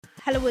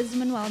Hello,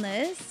 Wisdom and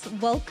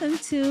Wellness. Welcome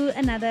to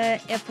another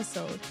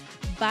episode.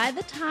 By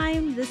the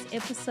time this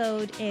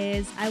episode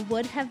is, I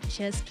would have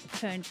just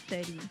turned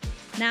 30.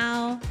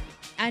 Now,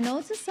 I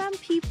know to some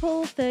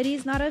people, 30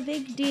 is not a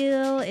big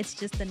deal. It's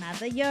just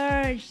another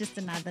year. It's just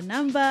another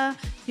number.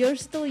 You're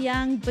still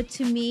young. But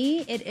to me,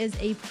 it is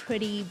a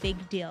pretty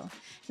big deal.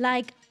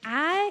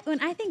 When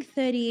I think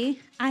 30,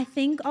 I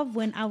think of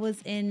when I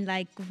was in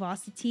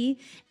varsity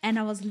and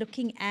I was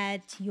looking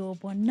at your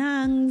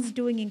bonangs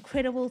doing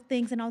incredible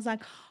things. And I was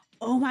like,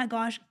 oh my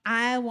gosh,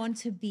 I want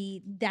to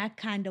be that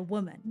kind of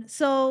woman.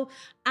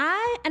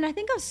 I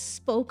think I've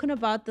spoken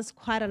about this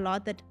quite a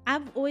lot, that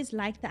I've always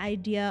liked the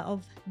idea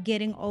of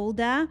getting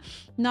older,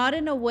 not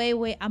in a way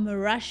where I'm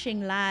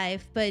rushing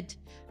life, but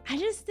I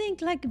just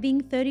think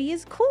being 30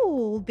 is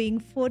cool, being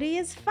 40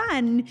 is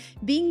fun,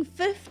 being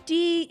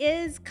 50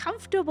 is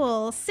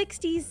comfortable,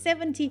 60,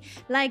 70.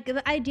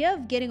 The idea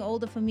of getting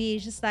older for me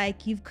is just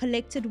you've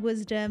collected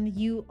wisdom,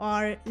 you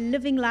are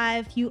living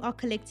life, you are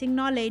collecting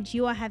knowledge,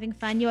 you are having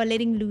fun, you are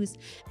letting loose,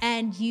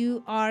 and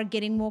you are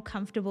getting more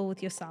comfortable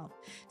with yourself.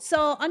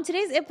 So on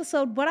today's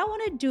episode, what I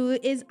want to do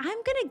is I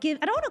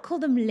don't want to call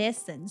them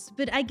lessons,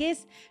 but I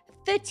guess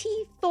 30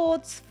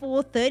 thoughts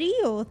for 30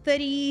 or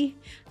 30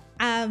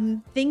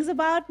 things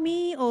about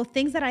me or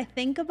things that I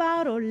think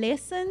about or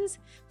lessons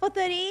for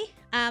 30.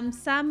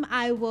 Some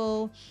I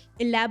will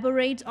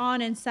elaborate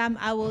on and some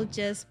I will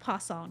just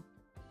pass on.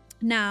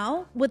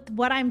 Now, with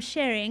what I'm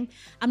sharing,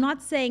 I'm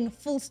not saying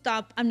full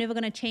stop, I'm never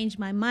going to change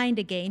my mind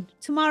again.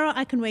 Tomorrow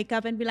I can wake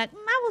up and be like,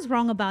 I was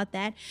wrong about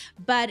that.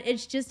 But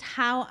it's just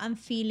how I'm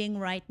feeling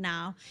right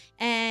now.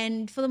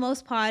 And for the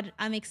most part,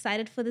 I'm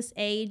excited for this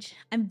age.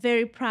 I'm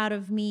very proud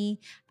of me.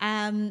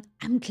 I'm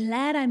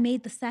glad I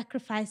made the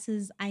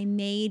sacrifices I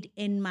made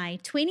in my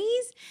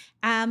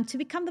 20s to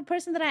become the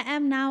person that I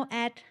am now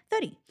at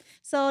 30.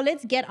 So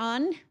let's get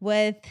on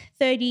with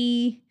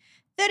 30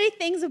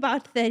 things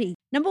about 30.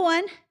 Number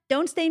one,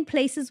 don't stay in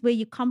places where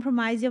you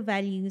compromise your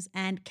values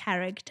and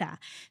character.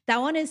 That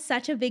one is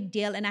such a big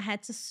deal, and I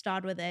had to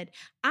start with it.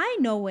 I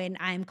know when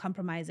I'm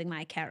compromising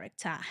my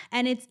character,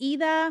 and it's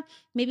either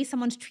maybe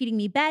someone's treating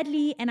me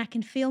badly and I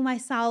can feel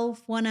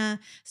myself want to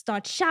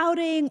start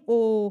shouting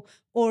or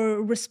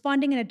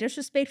responding in a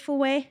disrespectful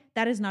way.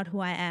 That is not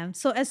who I am.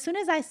 So as soon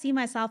as I see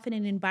myself in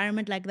an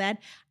environment like that,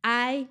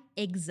 I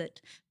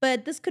exit.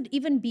 But this could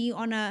even be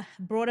on a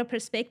broader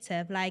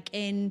perspective,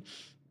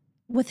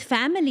 with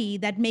family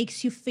that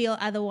makes you feel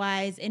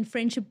otherwise, in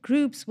friendship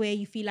groups where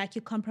you feel like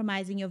you're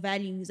compromising your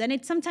values. And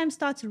it sometimes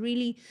starts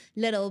really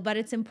little, but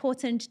it's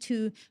important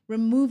to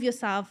remove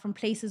yourself from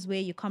places where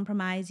you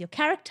compromise your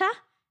character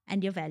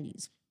and your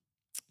values.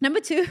 Number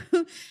two,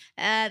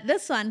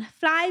 this one,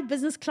 fly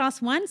business class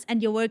once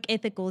and your work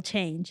ethic will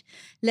change.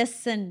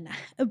 Listen,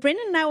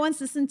 Brendan and I once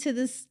listened to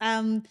this,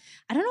 I don't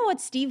know what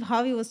Steve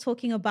Harvey was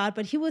talking about,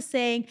 but he was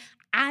saying,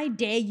 I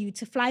dare you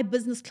to fly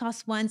business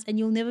class once and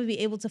you'll never be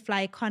able to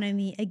fly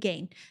economy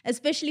again,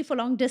 especially for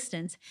long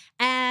distance.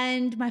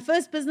 And my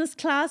first business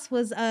class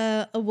was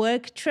a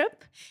work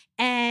trip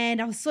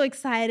and I was so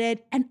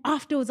excited. And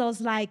afterwards I was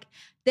like,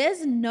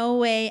 there's no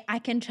way I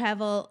can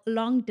travel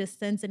long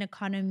distance in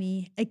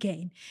economy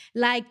again.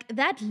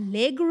 That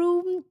leg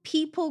room,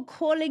 people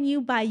calling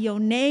you by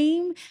your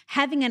name,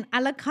 having an a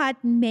la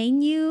carte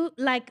menu,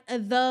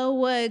 the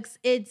works,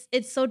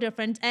 it's so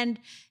different. And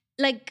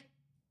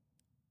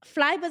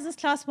fly business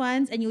class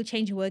once and you'll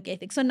change your work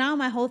ethic. So now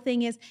my whole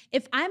thing is,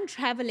 if I'm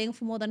traveling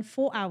for more than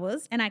 4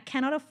 hours and I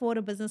cannot afford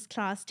a business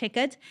class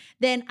ticket,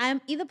 then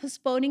I'm either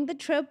postponing the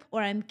trip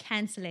or I'm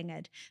canceling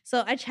it.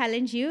 So I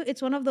challenge you.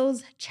 It's one of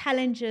those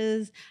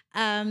challenges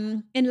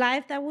in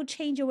life that will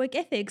change your work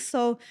ethics.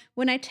 So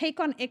when I take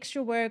on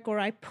extra work or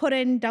I put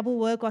in double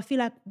work or I feel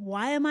like,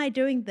 why am I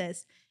doing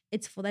this?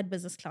 It's for that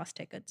business class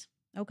ticket.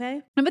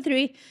 Okay. Number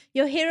three,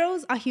 your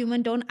heroes are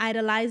human. Don't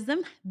idolize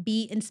them.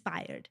 Be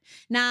inspired.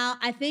 Now,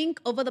 I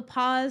think over the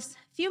past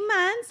few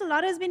months, a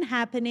lot has been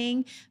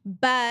happening,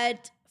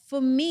 but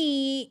for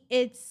me,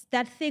 it's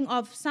that thing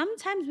of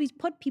sometimes we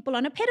put people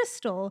on a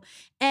pedestal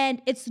and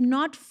it's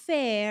not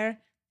fair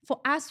for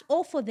us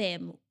or for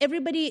them.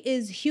 Everybody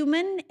is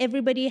human.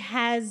 Everybody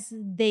has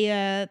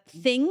their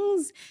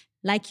things,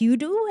 like you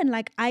do and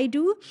like I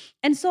do.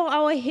 And so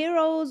our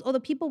heroes or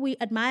the people we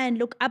admire and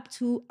look up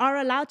to are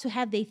allowed to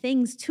have their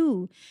things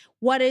too.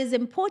 What is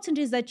important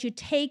is that you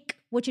take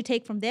what you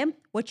take from them,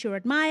 what you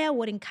admire,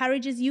 what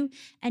encourages you,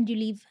 and you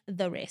leave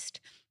the rest.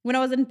 When I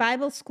was in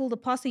Bible school, the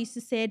pastor used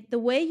to say the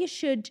way you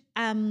should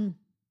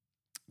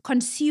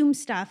consume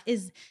stuff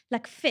is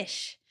like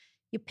fish.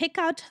 You pick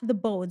out the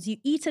bones, you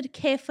eat it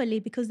carefully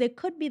because there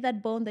could be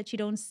that bone that you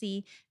don't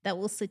see that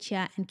will sit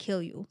here and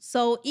kill you.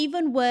 So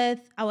even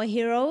with our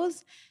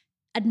heroes,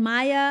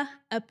 admire,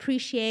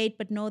 appreciate,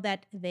 but know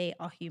that they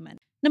are human.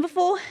 Number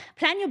 4,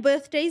 plan your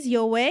birthdays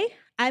your way.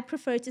 I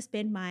prefer to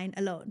spend mine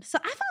alone. So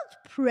I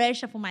felt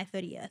pressure for my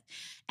 30th.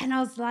 And I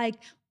was like,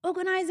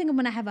 organizing. I'm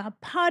going to have a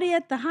party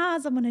at the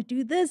house. I'm going to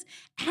do this.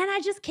 And I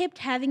just kept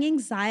having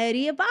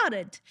anxiety about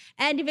it.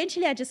 And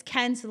eventually I just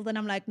canceled and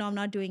I'm like, no, I'm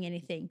not doing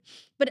anything.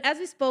 But as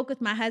we spoke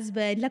with my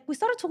husband, like we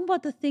started talking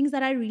about the things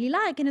that I really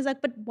like. And he's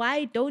like, but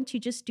why don't you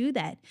just do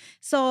that?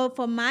 So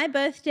for my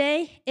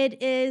birthday,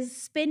 it is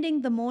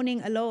spending the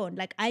morning alone.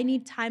 Like I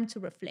need time to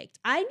reflect.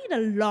 I need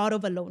a lot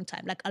of alone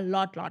time, like a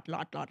lot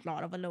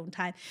of alone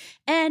time.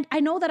 And I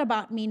know that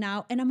about me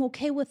now, and I'm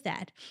okay with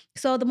that.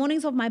 So the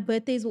mornings of my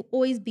birthdays will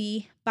always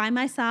be by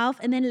myself,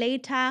 and then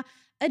later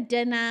a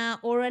dinner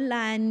or a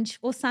lunch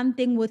or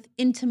something with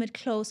intimate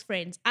close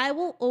friends. I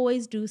will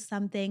always do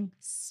something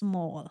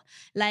small.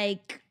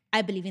 Like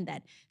I believe in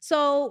that.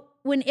 So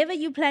whenever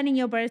you're planning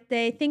your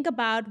birthday, think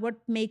about what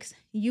makes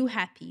you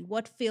happy,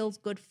 what feels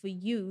good for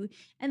you,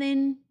 and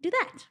then do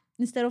that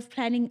instead of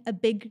planning a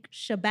big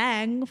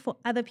shebang for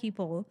other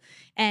people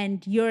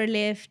and you're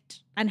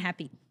left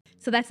unhappy.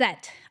 So that's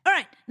that. All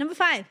right, number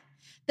 5.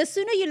 The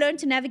sooner you learn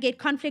to navigate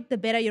conflict, the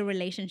better your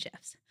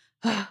relationships.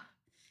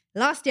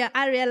 Last year,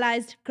 I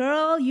realized,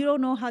 girl, you don't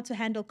know how to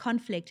handle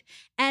conflict.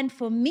 And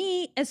for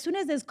me, as soon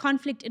as there's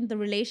conflict in the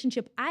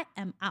relationship, I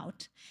am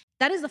out.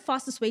 That is the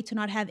fastest way to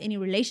not have any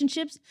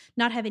relationships,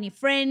 not have any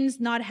friends,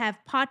 not have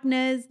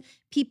partners,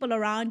 people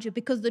around you.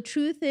 Because the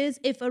truth is,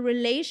 if a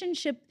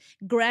relationship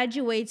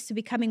graduates to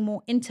becoming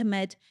more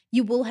intimate,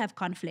 you will have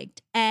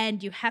conflict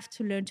and you have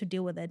to learn to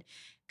deal with it.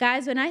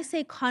 Guys, when I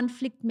say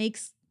conflict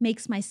makes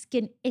my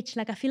skin itch,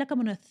 like I feel like I'm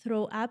gonna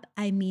throw up,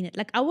 I mean it.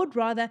 Like I would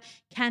rather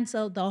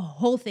cancel the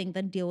whole thing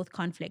than deal with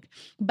conflict.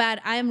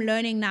 But I'm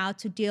learning now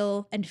to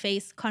deal and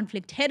face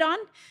conflict head on,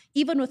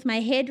 even with my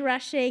head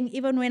rushing,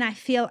 even when I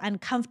feel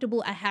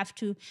uncomfortable, I have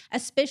to,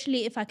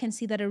 especially if I can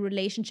see that a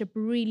relationship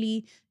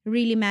really,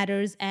 really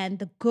matters and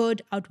the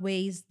good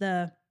outweighs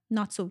the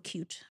not so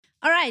cute.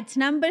 All right,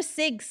 number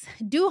 6,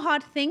 do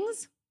hard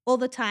things all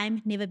the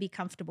time, never be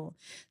comfortable.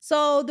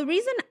 So the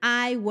reason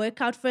I work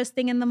out first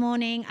thing in the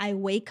morning, I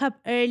wake up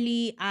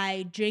early,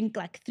 I drink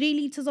like 3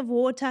 liters of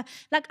water.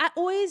 Like I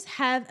always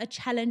have a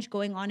challenge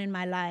going on in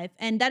my life,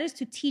 and that is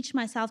to teach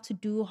myself to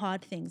do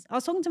hard things. I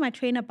was talking to my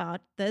trainer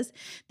about this.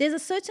 There's a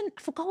certain,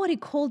 I forgot what he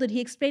called it. He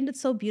explained it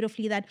so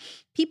beautifully that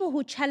people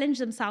who challenge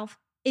themselves,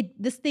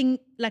 this thing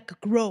like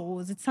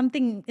grows. It's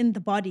something in the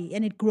body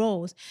and it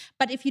grows.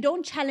 But if you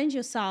don't challenge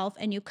yourself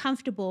and you're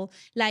comfortable,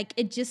 like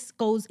it just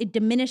goes, it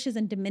diminishes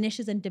and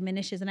diminishes and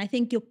diminishes. And I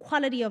think your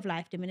quality of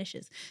life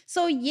diminishes.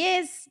 So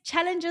yes,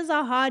 challenges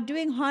are hard.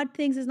 Doing hard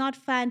things is not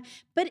fun.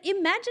 But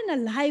imagine a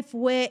life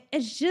where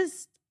it's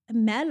just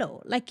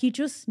mellow. Like you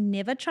just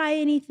never try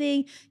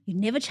anything. You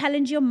never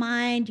challenge your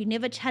mind. You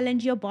never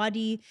challenge your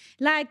body.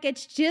 Like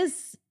it's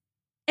just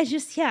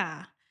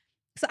yeah.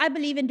 So I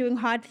believe in doing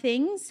hard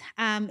things.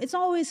 It's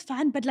not always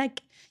fun, but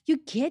like you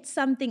get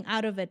something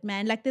out of it,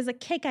 man. Like there's a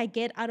kick I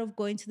get out of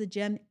going to the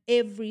gym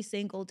every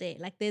single day.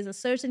 Like there's a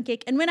certain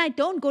kick. And when I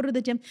don't go to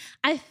the gym,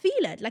 I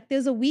feel it. Like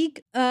there's a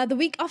week, the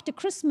week after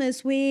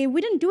Christmas where we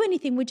didn't do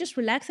anything. We're just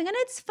relaxing and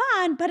it's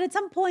fun. But at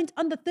some point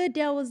on the 3rd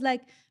day, I was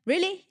like,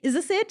 really? Is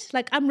this it?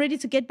 Like I'm ready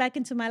to get back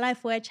into my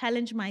life where I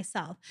challenge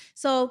myself.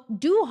 So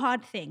do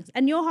hard things.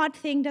 And your hard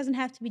thing doesn't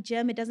have to be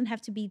gym. It doesn't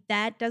have to be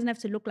that. Doesn't have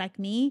to look like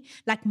me,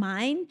 like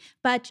mine.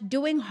 But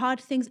doing hard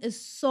things is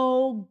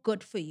so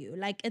good for you.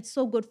 Like it's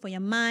so good for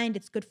your mind.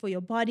 It's good for your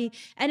body.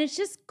 And it's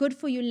just good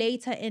for you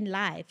later in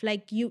life.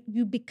 Like you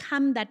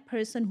become that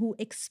person who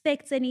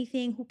expects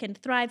anything, who can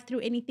thrive through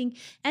anything,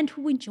 and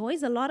who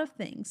enjoys a lot of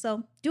things.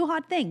 So do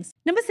hard things.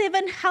 Number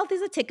 7, health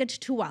is a ticket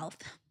to wealth.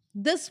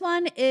 This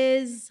one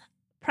is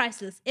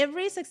priceless.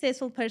 Every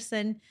successful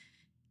person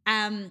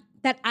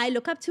that I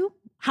look up to,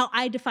 how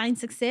I define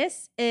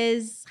success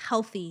is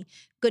healthy,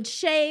 good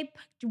shape,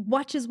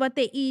 watches what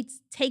they eat,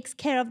 takes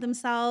care of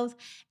themselves.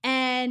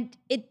 And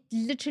it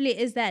literally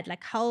is that,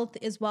 like health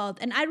is wealth.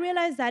 And I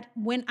realized that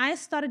when I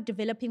started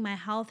developing my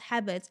health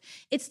habits,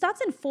 it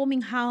starts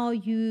informing how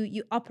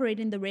you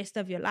operate in the rest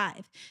of your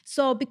life.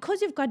 So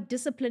because you've got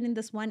discipline in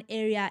this one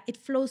area, it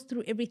flows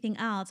through everything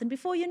else. And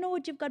before you know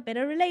it, you've got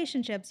better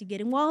relationships, you're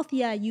getting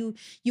wealthier, you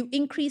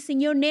increasing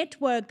your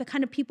network, the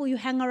kind of people you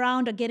hang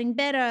around are getting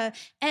better.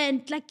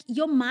 And like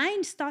your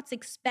mind starts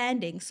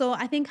expanding. So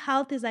I think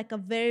health is like a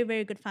very,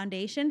 very good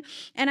foundation.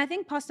 And I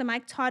think Pastor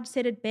Mike Todd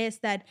said it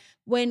best that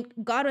when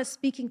God was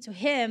speaking to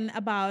him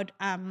about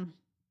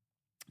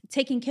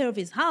taking care of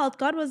his health,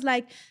 God was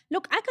like,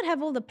 look, I could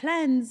have all the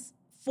plans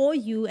for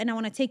you and I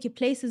want to take you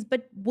places,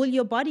 but will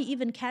your body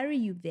even carry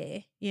you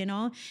there? You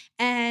know?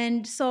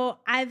 And so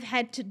I've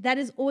had to, that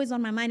is always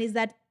on my mind, is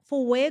that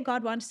for where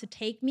God wants to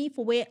take me,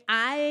 for where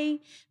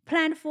I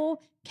plan for,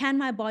 can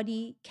my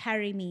body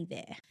carry me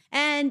there?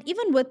 And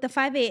even with the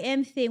 5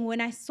 a.m. thing, when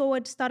I saw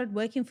it started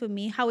working for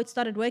me, how it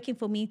started working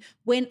for me,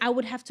 when I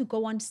would have to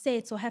go on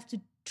sets or have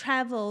to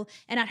travel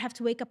and I'd have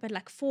to wake up at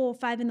like 4 or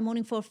 5 in the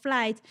morning for a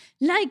flight,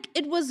 like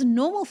it was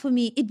normal for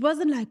me. It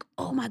wasn't like,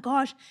 oh my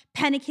gosh,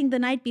 panicking the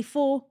night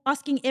before,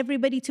 asking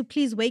everybody to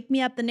please wake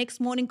me up the next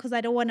morning because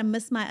I don't want to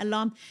miss my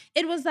alarm.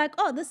 It was like,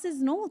 oh, this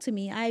is normal to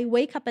me. I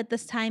wake up at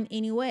this time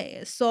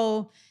anyway.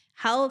 So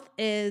health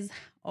is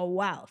a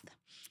wealth.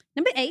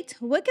 Number 8,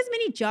 work as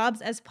many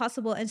jobs as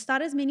possible and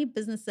start as many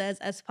businesses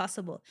as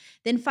possible.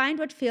 Then find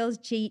what feels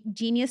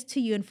genius to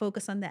you and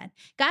focus on that.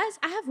 Guys,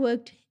 I have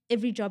worked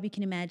every job you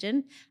can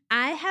imagine.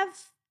 I have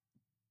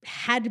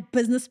had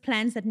business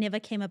plans that never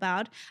came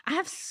about. I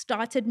have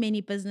started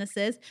many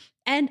businesses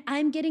and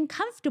I'm getting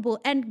comfortable.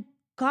 And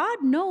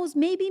God knows,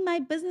 maybe my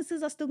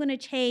businesses are still going to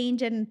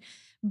change.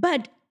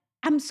 But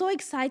I'm so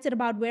excited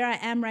about where I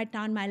am right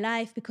now in my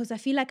life because I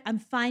feel like I'm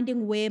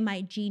finding where my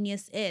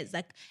genius is.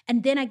 Like,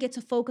 and then I get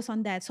to focus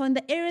on that. So in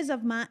the areas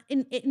of my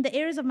in the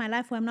areas of my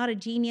life where I'm not a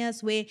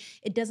genius, where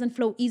it doesn't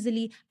flow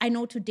easily, I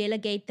know to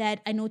delegate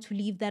that. I know to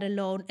leave that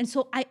alone. And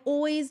so I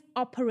always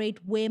operate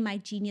where my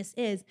genius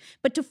is.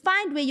 But to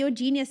find where your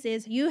genius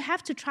is, you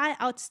have to try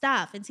out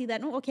stuff and see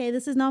that, oh, okay,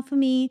 this is not for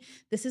me.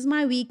 This is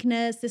my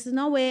weakness. This is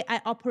not where I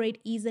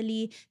operate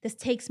easily. This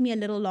takes me a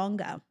little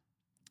longer.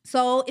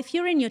 So if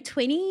you're in your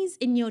 20s,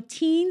 in your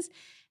teens,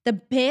 the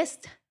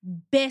best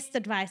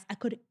advice I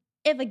could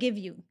ever give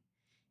you: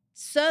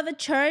 serve a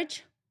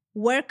church,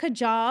 work a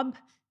job,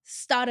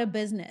 start a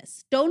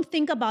business. Don't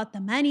think about the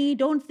money.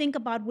 Don't think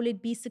about will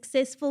it be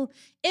successful.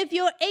 If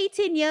you're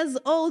 18 years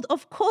old,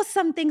 of course,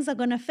 some things are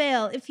going to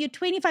fail. If you're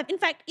 25, in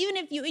fact, even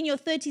if you're in your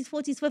 30s,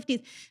 40s,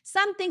 50s,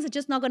 some things are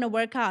just not going to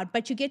work out.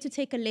 But you get to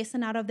take a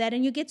lesson out of that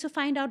and you get to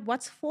find out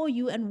what's for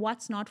you and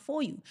what's not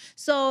for you.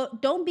 So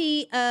don't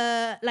be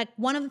like,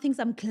 one of the things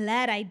I'm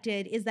glad I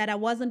did is that I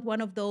wasn't one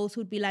of those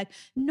who'd be like,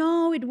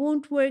 no, it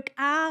won't work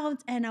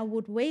out and I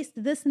would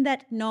waste this and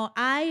that. No,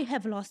 I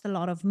have lost a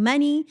lot of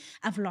money.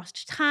 I've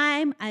lost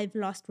time. I've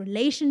lost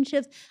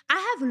relationships.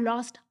 I have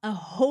lost a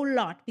whole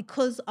lot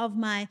because of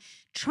my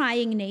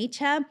trying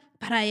nature,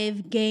 but I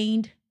have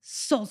gained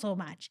so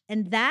much.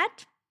 And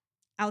that,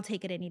 I'll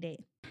take it any day.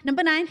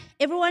 Number 9,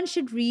 everyone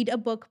should read a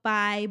book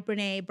by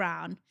Brené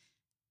Brown.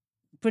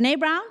 Brené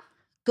Brown,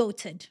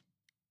 goated.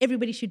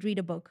 Everybody should read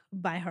a book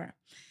by her.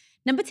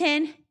 Number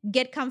 10,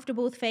 get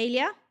comfortable with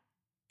failure.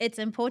 It's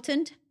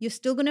important. You're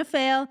still going to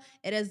fail.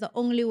 It is the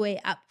only way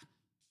up.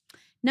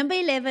 Number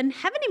 11,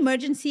 have an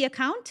emergency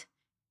account.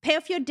 Pay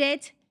off your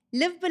debt,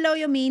 live below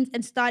your means,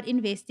 and start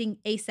investing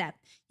ASAP.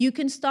 You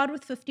can start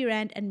with 50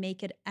 Rand and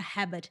make it a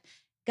habit.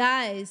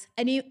 Guys,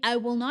 I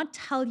will not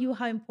tell you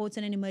how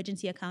important an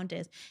emergency account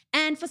is.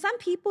 And for some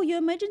people, your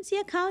emergency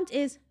account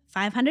is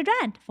 500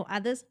 Rand. For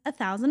others,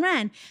 1,000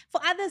 Rand. For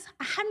others,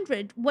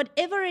 100.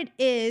 Whatever it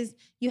is,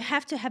 you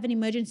have to have an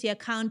emergency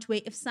account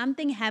where if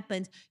something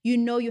happens, you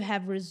know you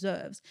have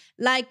reserves.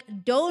 Like,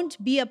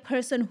 don't be a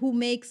person who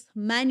makes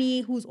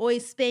money, who's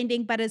always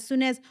spending, but as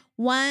soon as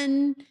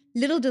one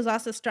little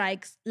disaster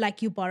strikes,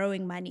 like, you're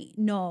borrowing money.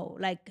 No,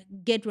 like,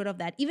 get rid of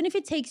that. Even if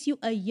it takes you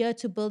a year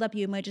to build up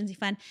your emergency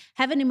fund,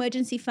 have an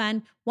emergency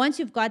fund. Once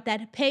you've got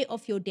that, pay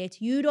off your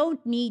debt. You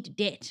don't need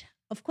debt.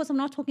 Of course, I'm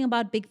not talking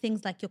about big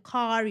things like your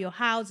car, your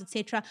house,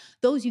 etc.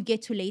 Those you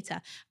get to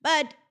later.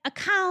 But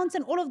accounts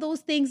and all of those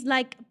things,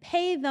 like,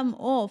 pay them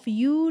off.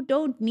 You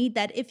don't need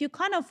that. If you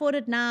can't afford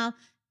it now,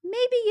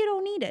 maybe you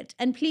don't need it.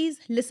 And please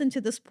listen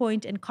to this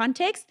point in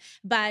context.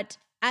 But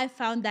I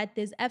found that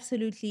there's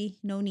absolutely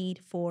no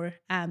need for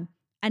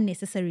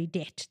unnecessary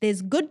debt.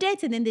 There's good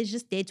debt and then there's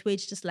just debt where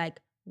it's just like,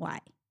 why?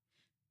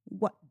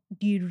 What?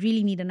 Do you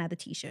really need another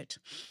t-shirt?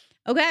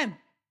 Okay.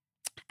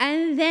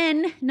 And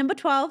then number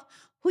 12,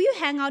 who you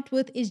hang out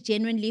with is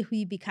genuinely who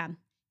you become.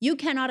 You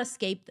cannot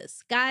escape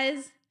this.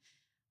 Guys,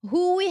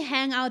 who we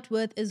hang out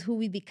with is who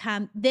we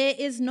become. There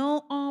is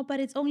no, oh, but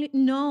it's only,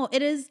 no,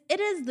 it is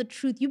the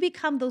truth. You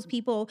become those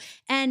people.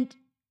 And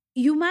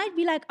you might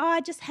be like, oh,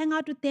 I just hang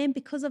out with them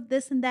because of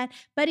this and that.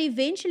 But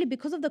eventually,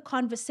 because of the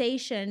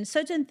conversation,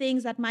 certain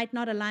things that might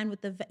not align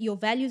with your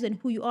values and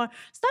who you are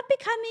start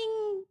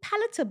becoming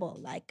palatable.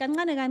 Like,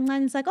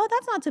 it's like, oh,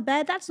 that's not too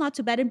bad. That's not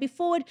too bad. And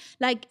before it,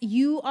 like,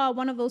 you are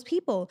one of those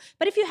people.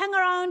 But if you hang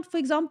around, for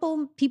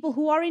example, people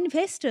who are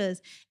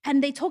investors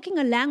and they're talking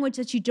a language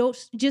that you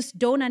just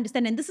don't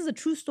understand. And this is a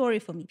true story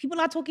for me.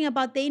 People are talking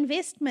about their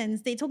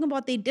investments. They're talking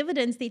about their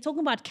dividends. They're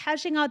talking about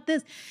cashing out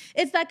this.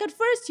 It's like, at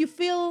first you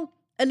feel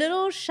a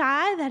little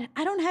shy that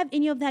I don't have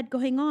any of that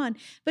going on.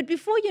 But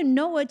before you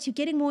know it, you're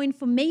getting more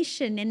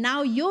information and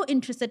now you're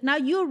interested. Now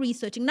you're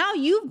researching. Now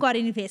you've got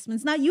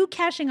investments. Now you're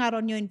cashing out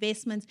on your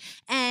investments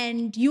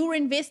and you're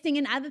investing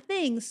in other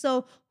things.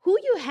 So who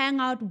you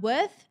hang out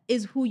with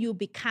is who you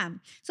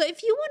become. So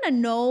if you want to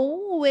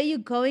know where you're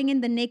going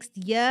in the next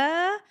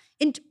year,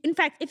 in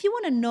fact, if you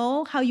want to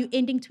know how you're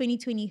ending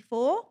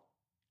 2024,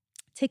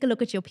 take a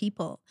look at your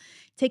people.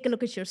 Take a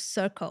look at your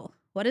circle.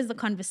 What is the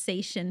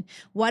conversation?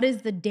 What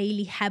is the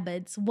daily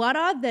habits? What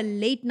are the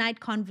late night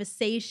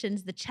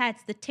conversations, the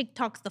chats, the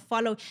TikToks, the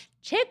follow?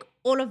 Check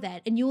all of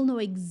that and you'll know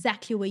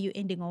exactly where you're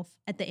ending off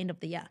at the end of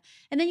the year.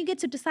 And then you get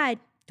to decide,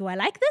 do I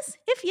like this?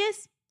 If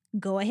yes,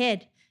 go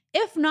ahead.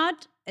 If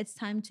not, it's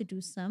time to do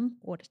some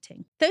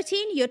auditing.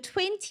 13, your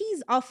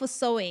 20s are for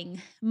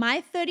sowing.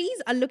 My 30s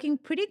are looking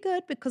pretty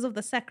good because of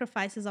the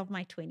sacrifices of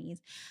my 20s.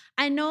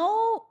 I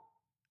know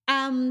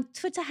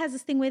Twitter has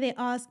this thing where they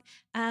ask,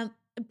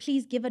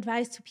 please give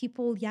advice to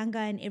people younger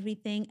and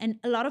everything. And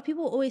a lot of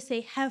people always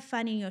say, have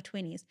fun in your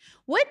 20s,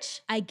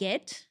 which I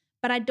get.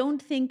 but I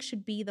don't think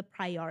should be the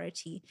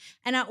priority.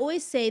 And I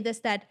always say this,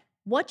 that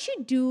what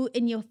you do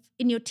in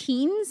your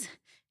teens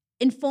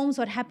informs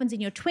what happens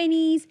in your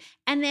 20s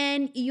and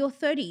then your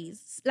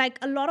 30s. Like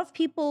a lot of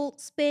people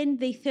spend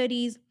their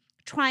 30s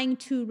trying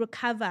to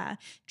recover,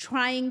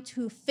 trying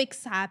to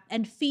fix up,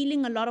 and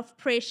feeling a lot of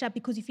pressure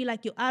because you feel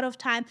like you're out of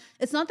time.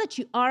 It's not that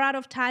you are out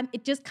of time,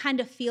 it just kind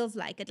of feels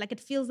like it. Like it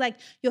feels like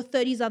your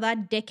 30s are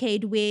that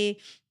decade where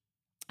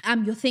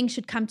your things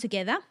should come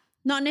together.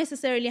 Not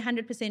necessarily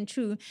 100%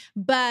 true,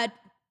 but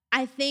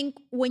I think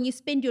when you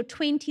spend your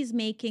 20s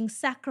making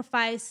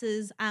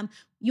sacrifices,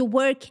 your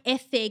work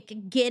ethic,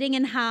 getting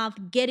in health,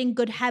 getting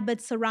good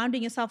habits,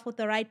 surrounding yourself with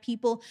the right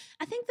people,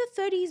 I think the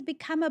 30s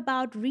become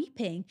about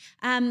reaping.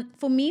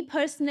 For me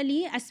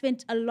personally, I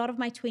spent a lot of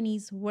my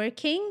 20s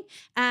working.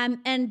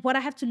 And what I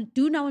have to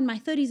do now in my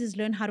 30s is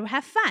learn how to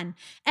have fun.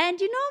 And,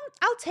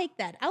 I'll take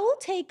that. I will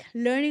take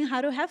learning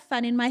how to have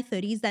fun in my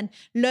 30s than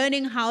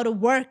learning how to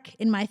work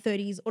in my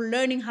 30s, or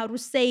learning how to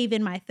save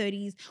in my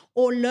 30s,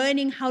 or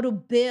learning how to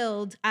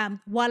build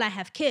while I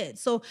have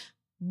kids. So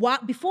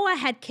before I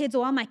had kids,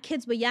 or while my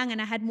kids were young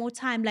and I had more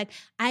time, like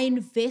I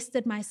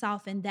invested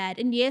myself in that.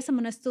 And yes, I'm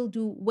going to still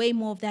do way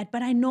more of that,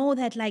 but I know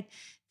that like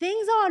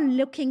things are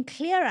looking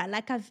clearer.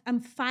 Like I'm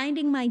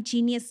finding my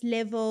genius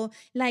level.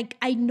 Like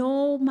I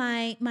know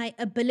my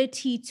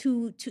ability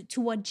to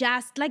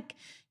adjust. Like,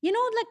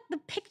 like the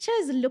picture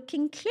is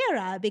looking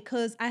clearer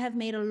because I have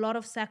made a lot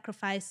of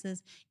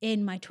sacrifices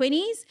in my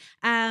 20s.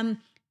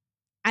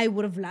 I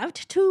would have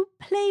loved to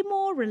play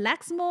more,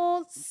 relax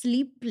more,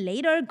 sleep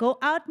later, go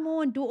out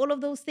more, and do all of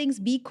those things,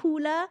 be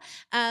cooler.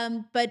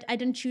 But I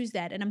didn't choose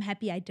that, and I'm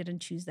happy I didn't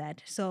choose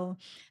that. So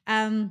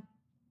I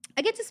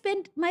get to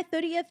spend my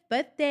 30th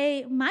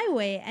birthday my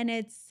way, and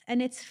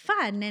it's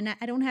fun, and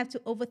I don't have to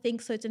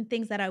overthink certain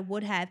things that I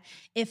would have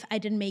if I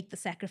didn't make the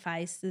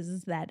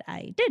sacrifices that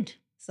I did.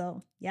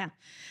 So yeah.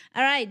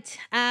 All right.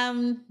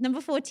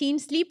 Number 14,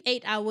 sleep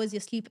 8 hours.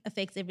 Your sleep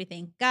affects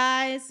everything.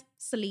 Guys,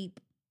 sleep.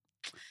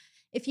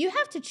 If you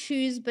have to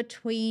choose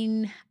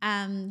between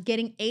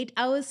getting 8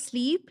 hours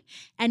sleep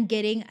and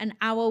getting an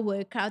hour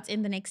workout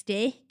in the next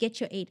day, get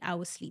your 8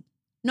 hours sleep.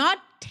 Not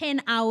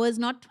 10 hours,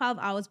 not 12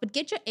 hours, but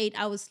get your 8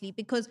 hours sleep,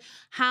 because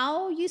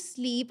how you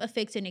sleep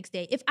affects your next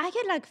day. If I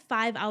get like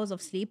 5 hours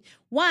of sleep,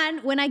 one,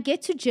 when I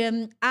get to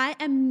gym, I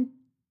am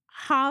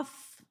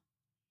half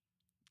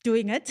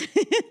doing it.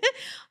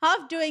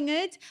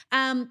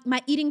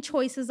 My eating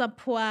choices are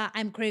poor.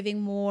 I'm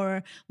craving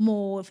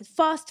more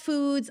fast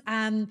foods.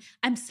 I'm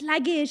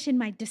sluggish in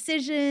my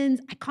decisions.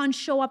 I can't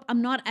show up.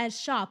 I'm not as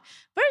sharp.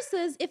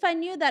 Versus if I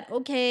knew that,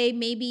 okay,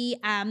 maybe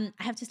I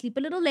have to sleep a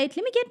little late.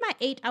 Let me get my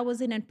 8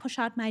 hours in and push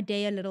out my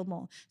day a little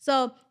more.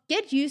 So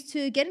get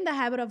in the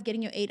habit of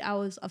getting your 8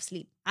 hours of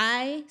sleep.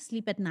 I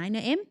sleep at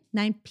 9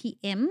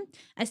 p.m.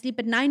 I sleep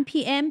at 9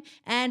 p.m.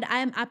 and I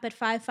am up at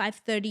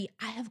 5:30.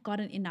 I have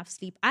gotten enough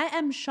sleep. I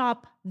am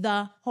sharp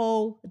the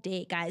whole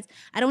day, guys.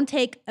 I don't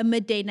take a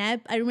midday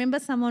nap. I remember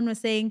someone was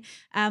saying,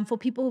 for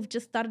people who've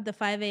just started the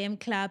 5 a.m.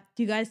 club,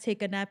 do you guys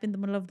take a nap in the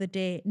middle of the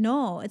day?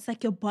 No, it's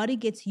like your body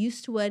gets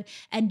used to it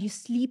and you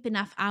sleep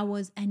enough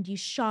hours and you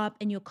sharp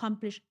and you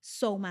accomplish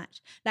so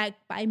much. Like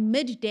by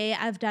midday,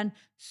 I've done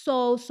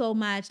so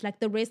much. Like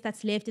the rest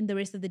that's left in the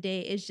rest of the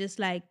day is just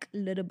like a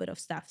little bit of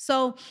stuff.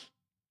 So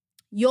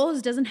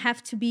yours doesn't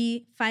have to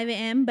be 5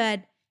 a.m.,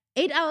 but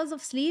 8 hours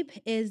of sleep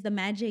is the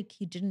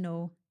magic you didn't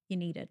know you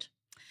needed.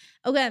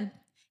 Okay.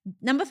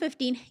 Number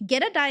 15,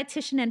 get a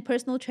dietitian and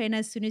personal trainer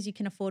as soon as you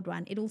can afford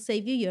one. It will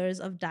save you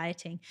years of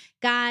dieting.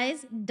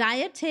 Guys,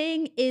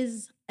 dieting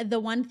is the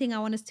one thing I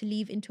want us to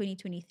leave in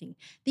 2023.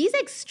 These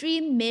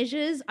extreme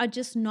measures are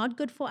just not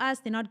good for us.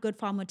 They're not good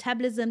for our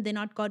metabolism. They're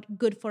not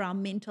good for our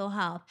mental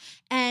health.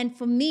 And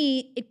for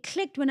me, it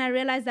clicked when I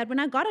realized that when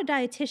I got a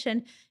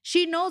dietitian,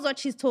 she knows what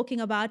she's talking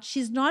about.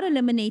 She's not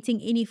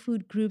eliminating any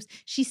food groups.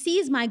 She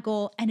sees my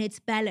goal and it's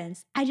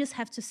balanced. I just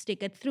have to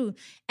stick it through.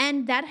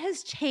 And that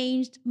has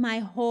changed my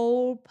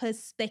whole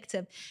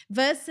perspective.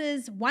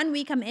 Versus 1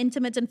 week I'm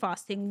intermittent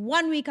fasting,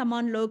 1 week I'm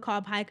on low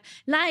carb hike.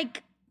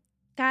 Like,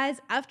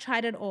 guys, I've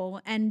tried it all,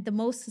 and the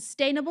most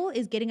sustainable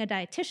is getting a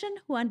dietitian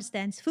who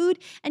understands food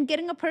and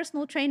getting a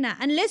personal trainer,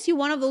 unless you're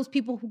one of those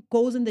people who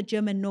goes in the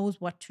gym and knows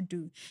what to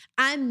do.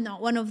 I'm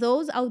not one of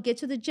those. I'll get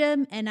to the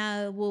gym and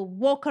I will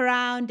walk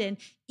around, and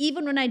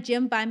even when I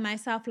gym by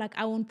myself, like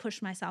I won't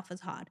push myself as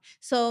hard.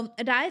 So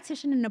a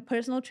dietitian and a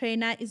personal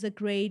trainer is a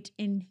great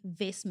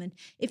investment.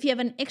 If you have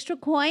an extra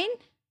coin,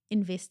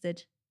 invest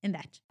it in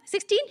that.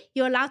 16,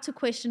 you're allowed to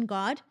question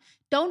God.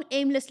 Don't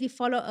aimlessly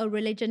follow a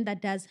religion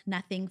that does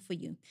nothing for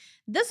you.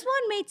 This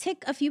one may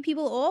tick a few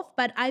people off,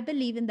 but I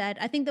believe in that.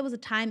 I think there was a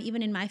time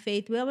even in my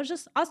faith where I was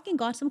just asking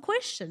God some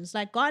questions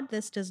like, God,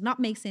 this does not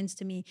make sense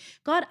to me.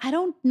 God, I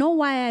don't know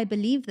why I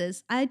believe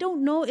this. I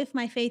don't know if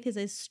my faith is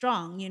as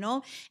strong,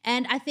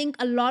 And I think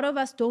a lot of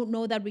us don't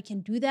know that we can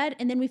do that.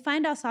 And then we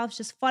find ourselves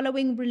just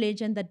following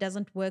religion that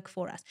doesn't work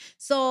for us.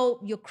 So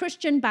you're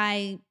Christian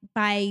by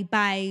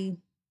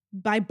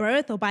by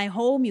birth or by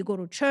home, you go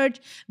to church,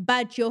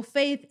 but your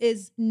faith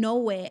is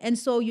nowhere. And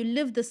so you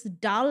live this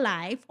dull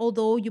life,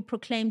 although you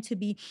proclaim to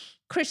be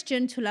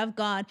Christian, to love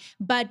God,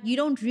 but you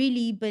don't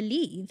really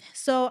believe.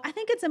 So I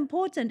think it's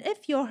important,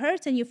 if you're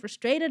hurt and you're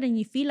frustrated and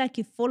you feel like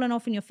you've fallen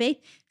off in your faith,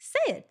 say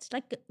it.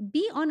 Like,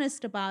 be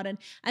honest about it.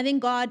 I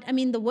think God,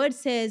 the word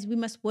says we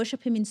must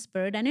worship him in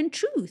spirit and in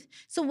truth.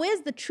 So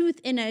where's the truth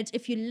in it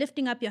if you're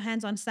lifting up your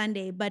hands on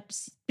Sunday, but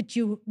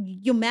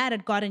you're mad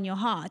at God in your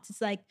heart?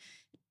 It's like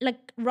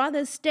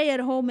rather stay at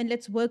home and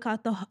let's work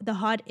out the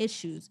hard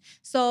issues.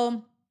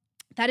 So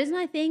that is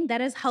my thing. That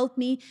has helped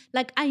me.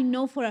 Like, I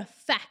know for a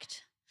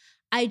fact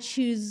I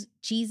choose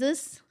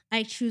Jesus.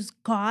 I choose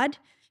God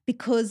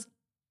because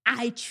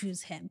I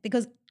choose him,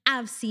 because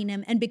I've seen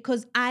him, and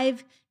because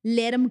I've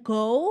let him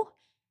go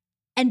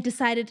and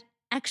decided,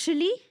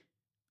 actually,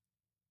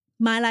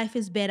 my life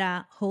is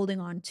better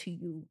holding on to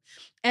you.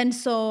 And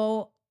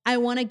so I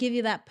want to give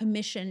you that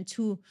permission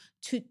to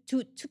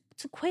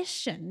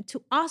question,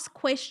 to ask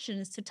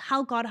questions, to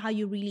tell God how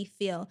you really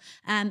feel,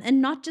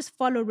 and not just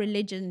follow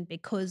religion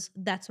because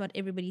that's what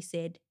everybody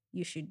said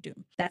you should do.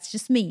 That's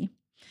just me.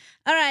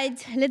 All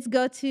right, let's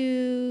go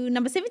to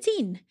number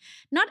 17.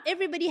 Not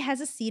everybody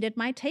has a seat at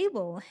my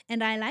table,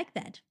 and I like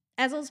that.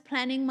 As I was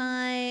planning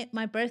my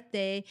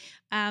birthday,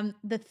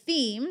 the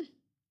theme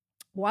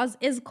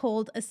is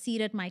called A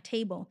Seat at My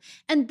Table.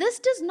 And this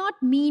does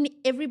not mean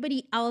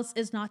everybody else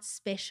is not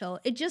special.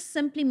 It just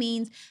simply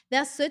means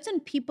there are certain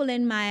people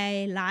in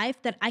my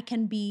life that I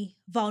can be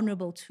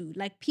vulnerable to,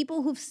 like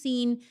people who've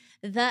seen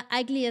the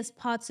ugliest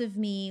parts of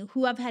me,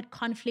 who I've had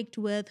conflict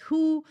with,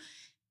 who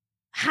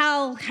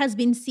hell has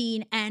been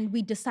seen, and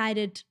we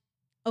decided,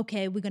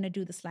 okay, we're going to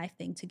do this life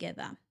thing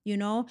together,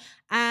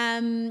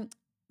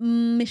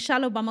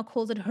 Michelle Obama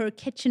calls it her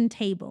kitchen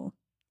table.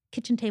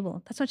 Kitchen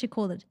table. That's what she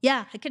called it.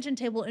 Yeah, her kitchen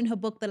table in her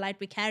book, The Light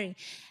We Carry.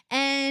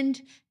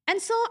 And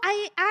so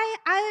I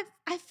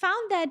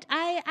found that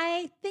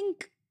I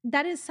think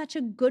that is such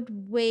a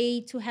good way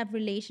to have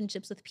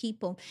relationships with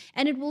people,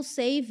 and it will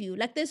save you.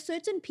 Like, there's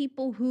certain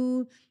people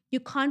who you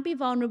can't be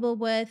vulnerable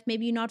with.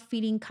 Maybe you're not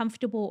feeling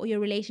comfortable, or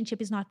your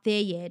relationship is not there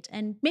yet.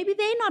 And maybe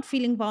they're not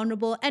feeling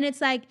vulnerable. And it's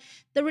like,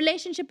 the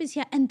relationship is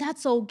here, and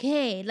that's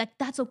okay. Like,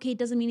 that's okay. It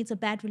doesn't mean it's a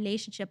bad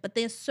relationship. But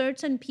there's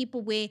certain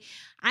people where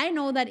I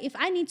know that if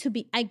I need to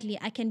be ugly,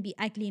 I can be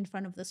ugly in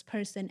front of this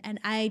person, and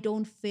I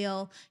don't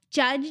feel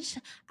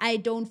judged. I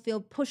don't feel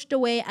pushed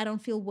away. I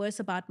don't feel worse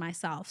about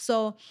myself.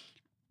 So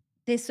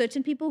there's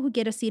certain people who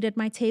get a seat at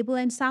my table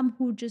and some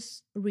who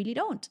just really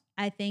don't.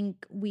 I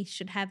think we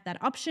should have that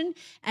option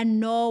and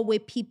know where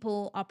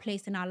people are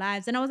placed in our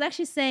lives. And I was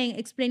actually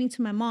explaining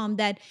to my mom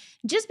that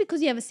just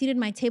because you have a seat at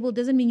my table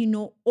doesn't mean you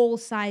know all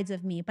sides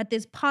of me, but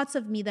there's parts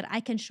of me that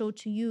I can show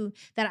to you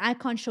that I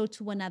can't show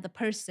to another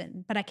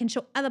person, but I can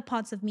show other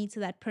parts of me to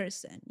that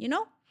person,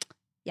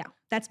 Yeah,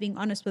 that's being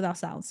honest with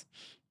ourselves.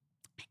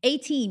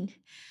 18,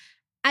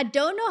 I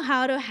don't know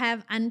how to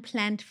have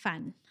unplanned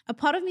fun. A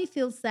part of me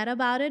feels sad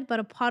about it, but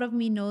a part of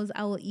me knows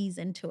I will ease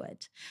into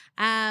it.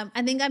 I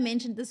think I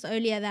mentioned this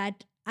earlier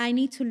that I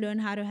need to learn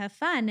how to have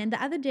fun. And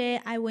the other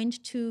day I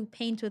went to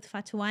paint with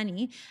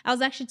Fatuani. I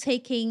was actually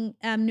taking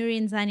Nuri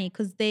and Zani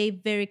because they're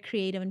very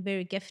creative and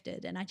very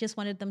gifted. And I just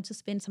wanted them to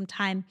spend some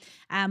time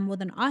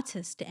with an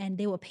artist, and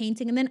they were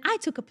painting. And then I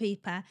took a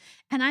paper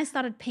and I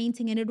started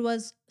painting, and it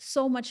was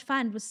so much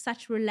fun. It was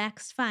such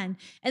relaxed fun.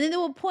 And then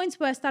there were points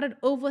where I started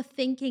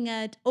overthinking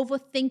it,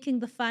 overthinking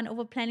the fun,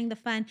 overplanning the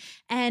fun.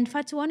 And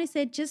Fatuani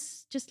said,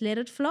 just let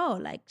it flow.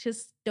 Like,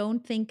 just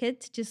don't think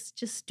it,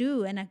 just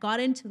do. And I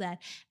got into that.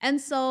 And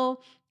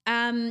so,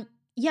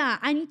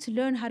 I need to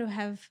learn how to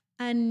have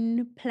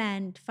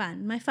unplanned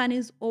fun. My fun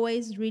is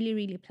always really,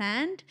 really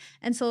planned.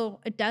 And so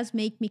it does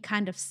make me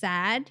kind of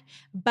sad.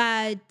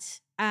 But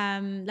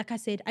like I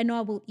said, I know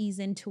I will ease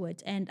into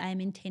it, and I'm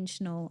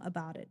intentional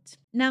about it.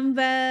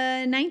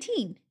 Number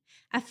 19.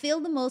 I feel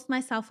the most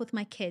myself with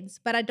my kids,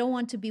 but I don't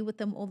want to be with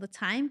them all the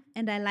time.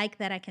 And I like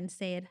that I can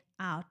say it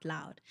out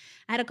loud.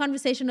 I had a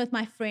conversation with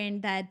my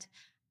friend that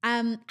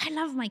I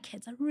love my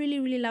kids. I really,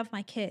 really love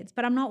my kids,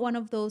 but I'm not one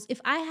of those.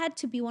 If I had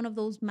to be one of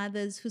those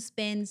mothers who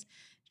spends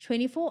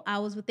 24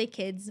 hours with their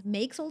kids,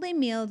 makes all their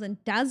meals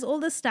and does all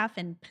the stuff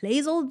and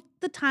plays all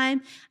the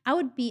time, I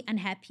would be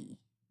unhappy.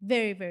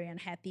 Very, very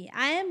unhappy.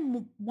 I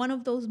am one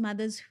of those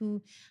mothers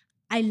who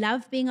I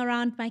love being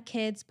around my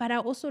kids, but I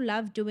also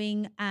love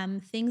doing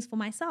things for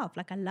myself.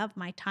 Like, I love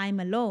my time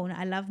alone.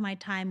 I love my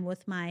time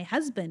with my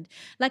husband.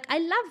 Like, I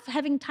love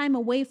having time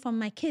away from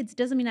my kids. It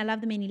doesn't mean I love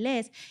them any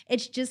less.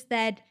 It's just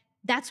that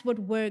that's what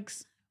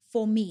works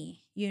for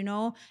me,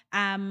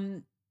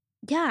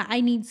 I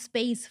need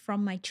space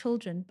from my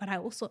children, but I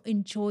also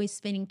enjoy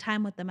spending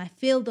time with them. I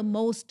feel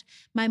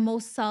my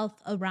most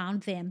self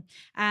around them.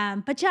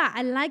 But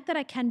I like that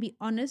I can be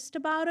honest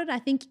about it. I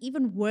think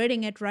even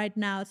wording it right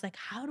now, it's like,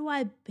 how do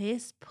I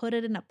best put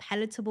it in a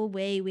palatable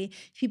way where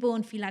people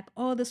won't feel like,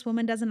 oh, this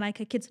woman doesn't like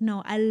her kids.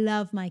 No, I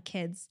love my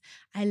kids.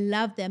 I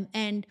love them.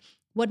 And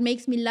what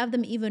makes me love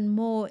them even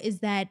more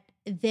is that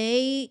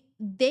they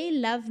they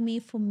love me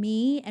for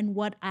me and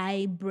what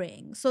I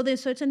bring. So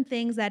there's certain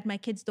things that my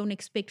kids don't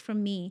expect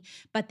from me,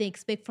 but they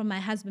expect from my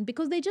husband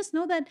because they just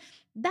know that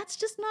that's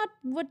just not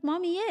what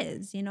mommy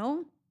is, you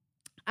know?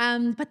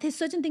 But there's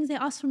certain things they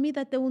ask from me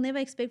that they will never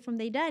expect from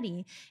their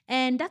daddy.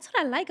 And that's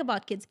what I like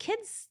about kids.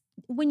 Kids,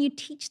 when you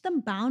teach them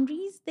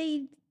boundaries,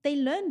 they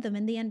learn them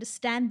and they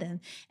understand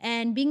them.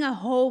 And being a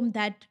home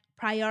that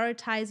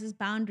prioritizes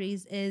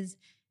boundaries is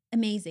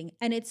amazing.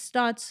 And it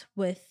starts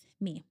with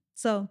me.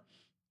 So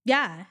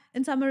yeah,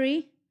 in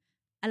summary,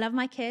 I love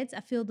my kids.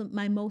 I feel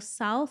my most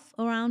self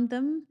around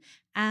them.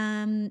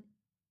 Um,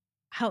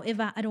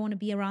 However, I don't want to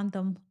be around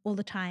them all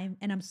the time.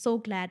 And I'm so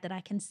glad that I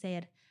can say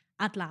it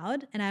out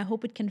loud. And I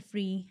hope it can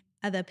free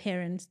other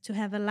parents to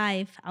have a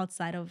life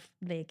outside of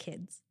their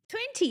kids.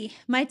 20,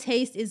 my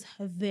taste is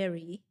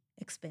very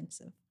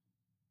expensive.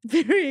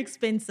 Very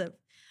expensive.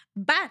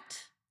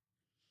 But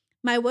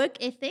my work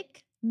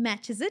ethic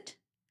matches it.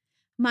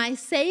 My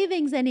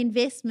savings and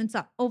investments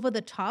are over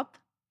the top.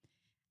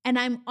 And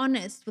I'm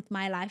honest with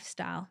my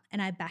lifestyle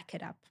and I back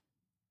it up.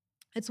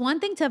 It's one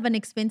thing to have an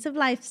expensive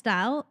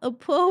lifestyle, a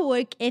poor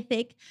work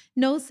ethic,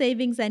 no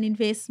savings and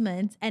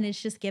investments, and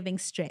it's just giving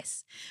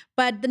stress.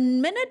 But the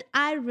minute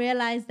I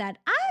realized that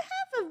I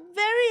have a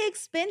very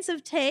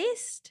expensive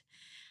taste,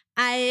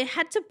 I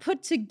had to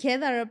put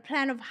together a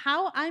plan of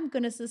how I'm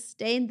going to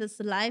sustain this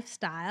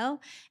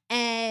lifestyle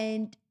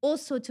and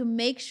also to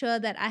make sure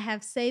that I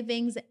have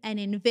savings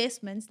and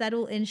investments that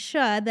will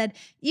ensure that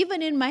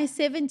even in my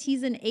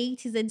 70s and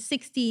 80s and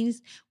 60s,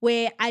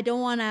 where I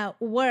don't want to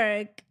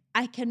work,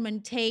 I can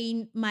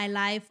maintain my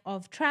life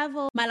of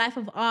travel, my life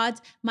of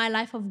art, my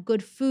life of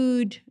good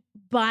food,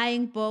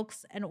 buying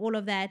books, and all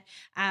of that.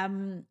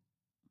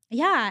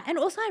 Yeah, and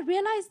also I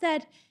realized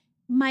that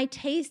my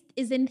taste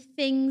is in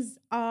things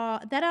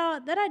that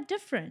are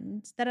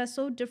different, that are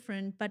so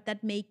different, but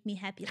that make me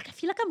happy. Like I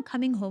feel like I'm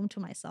coming home to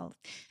myself.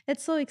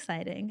 It's so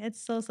exciting. It's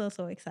so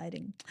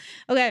exciting.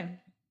 Okay.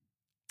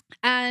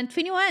 And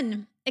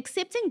 21,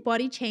 accepting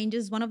body change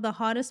is one of the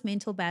hardest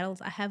mental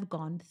battles I have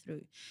gone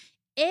through.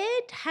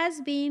 It has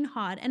been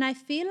hard, and I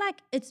feel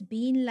like it's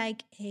been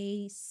like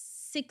a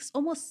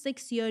almost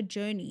 6 year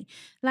journey.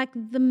 Like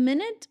the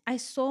minute I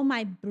saw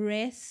my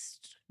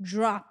breast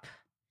drop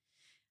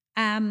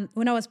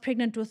when I was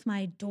pregnant with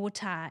my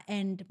daughter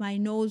and my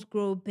nose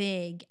grow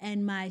big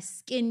and my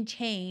skin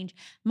change,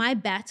 my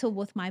battle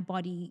with my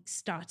body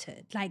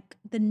started. Like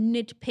the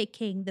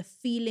nitpicking, the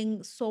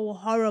feeling so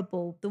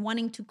horrible, the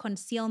wanting to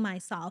conceal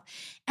myself.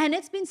 And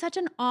it's been such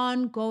an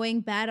ongoing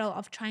battle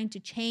of trying to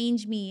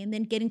change me and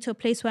then getting to a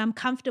place where I'm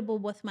comfortable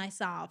with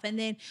myself and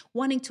then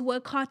wanting to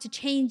work hard to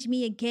change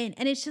me again.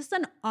 And it's just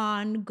an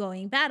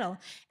ongoing battle.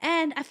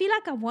 And I feel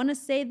like I want to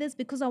say this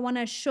because I want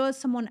to assure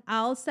someone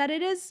else that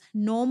it is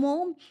normal,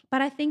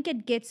 but I think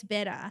it gets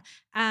better.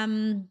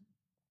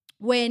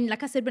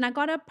 Like I said, when I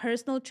got a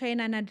personal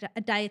trainer and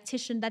a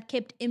dietitian that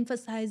kept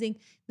emphasizing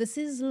this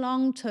is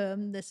long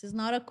term, this is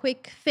not a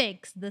quick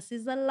fix, this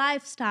is a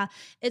lifestyle,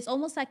 it's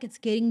almost like it's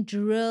getting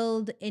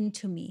drilled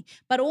into me.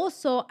 But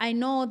also, I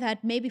know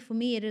that maybe for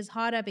me it is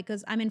harder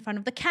because I'm in front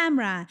of the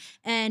camera.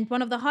 And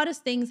one of the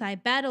hardest things I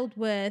battled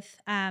with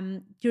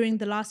during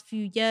the last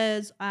few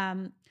years,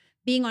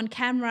 being on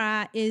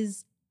camera,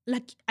 is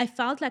like I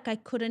felt like I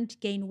couldn't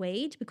gain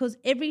weight because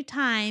every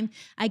time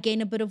I gain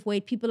a bit of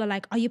weight, people are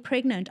like, are you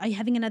pregnant? Are you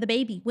having another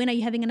baby? When are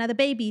you having another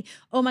baby?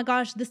 Oh my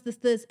gosh,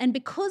 this. And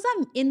because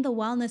I'm in the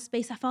wellness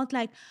space, I felt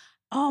like,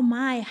 oh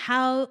my,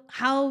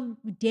 how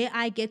dare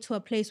I get to a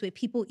place where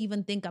people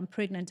even think I'm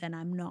pregnant and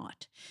I'm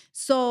not?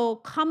 So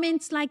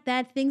comments like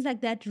that, things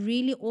like that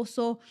really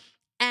also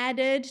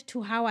added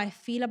to how I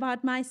feel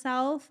about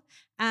myself.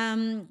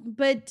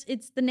 But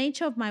it's the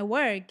nature of my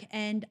work.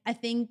 And I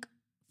think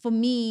for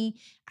me,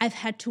 I've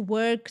had to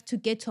work to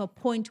get to a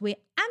point where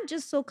I'm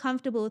just so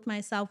comfortable with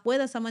myself,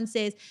 whether someone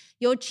says,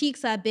 your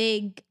cheeks are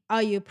big,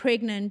 are you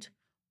pregnant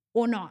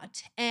or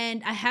not?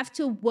 And I have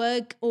to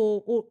work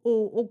or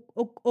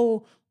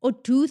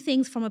do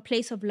things from a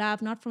place of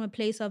love, not from a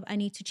place of I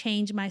need to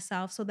change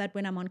myself, so that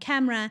when I'm on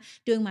camera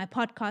doing my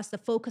podcast, the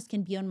focus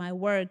can be on my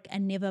work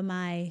and never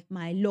my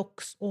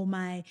looks or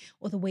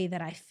the way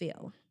that I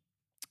feel.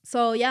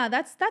 So yeah,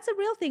 that's a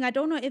real thing. I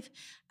don't know if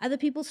other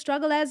people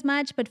struggle as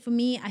much, but for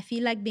me, I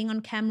feel like being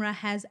on camera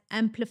has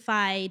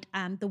amplified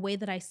the way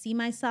that I see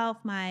myself,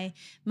 my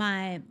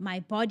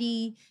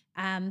body,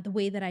 the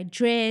way that I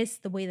dress,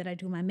 the way that I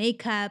do my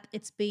makeup.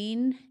 It's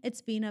been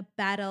a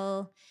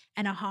battle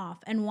and a half,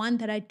 and one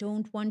that I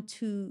don't want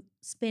to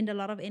spend a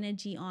lot of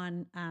energy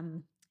on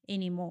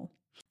anymore.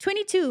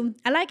 22,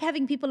 I like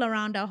having people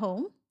around our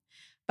home,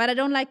 but I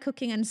don't like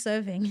cooking and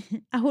serving.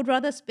 I would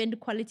rather spend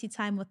quality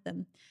time with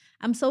them.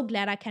 I'm so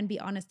glad I can be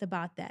honest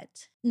about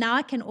that. Now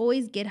I can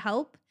always get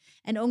help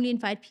and only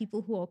invite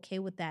people who are okay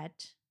with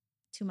that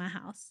to my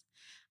house.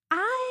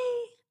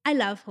 I I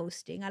love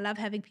hosting. I love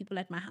having people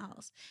at my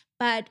house.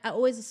 But I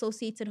always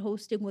associated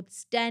hosting with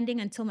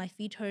standing until my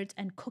feet hurt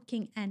and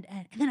cooking. And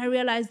then I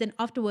realized then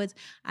afterwards,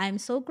 I'm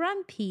so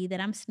grumpy that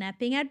I'm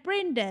snapping at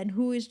Brendan,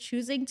 who is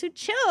choosing to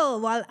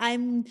chill while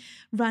I'm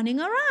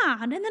running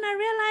around. And then I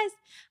realized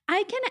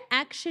I can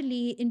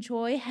actually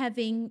enjoy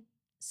having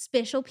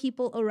special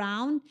people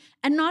around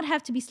and not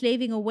have to be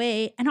slaving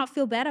away and not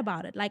feel bad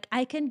about it. Like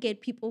I can get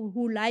people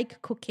who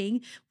like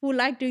cooking, who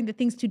like doing the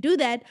things to do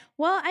that,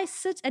 while I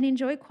sit and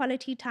enjoy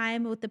quality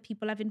time with the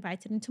people I've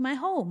invited into my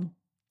home.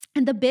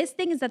 And the best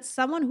thing is that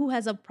someone who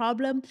has a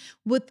problem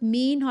with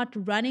me not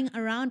running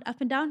around up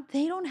and down,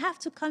 they don't have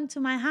to come to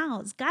my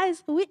house.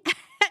 Guys, we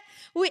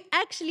we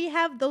actually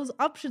have those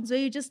options where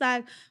you're just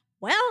like,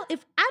 well,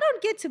 if I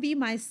don't get to be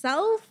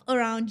myself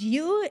around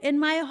you in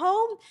my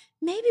home,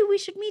 maybe we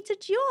should meet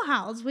at your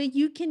house where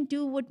you can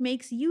do what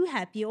makes you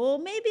happy. Or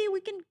maybe we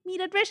can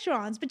meet at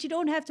restaurants, but you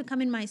don't have to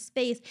come in my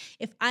space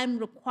if I'm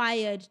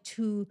required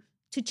to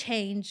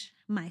change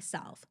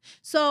myself.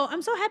 So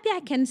I'm so happy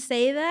I can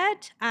say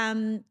that.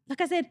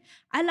 Like I said,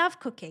 I love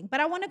cooking, but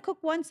I want to cook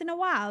once in a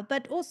while.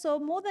 But also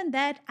more than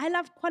that, I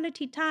love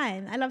quality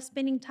time. I love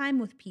spending time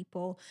with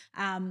people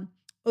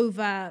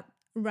over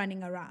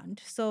running around.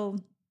 So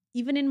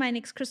even in my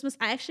next Christmas,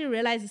 I actually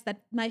realized is that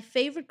my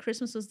favorite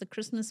Christmas was the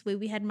Christmas where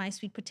we had my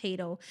sweet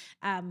potato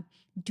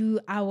do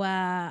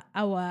our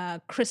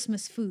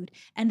Christmas food,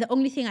 and the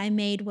only thing I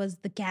made was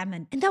the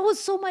gammon, and that was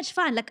so much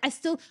fun. Like I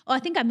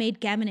think I made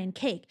gammon and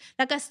cake.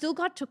 Like I still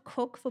got to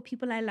cook for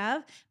people I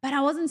love, but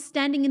I wasn't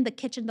standing in the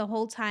kitchen the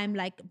whole time,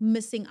 like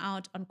missing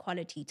out on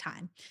quality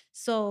time.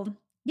 So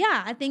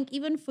yeah, I think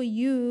even for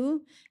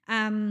you,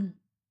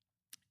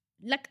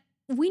 like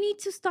we need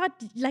to start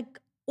like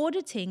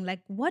auditing like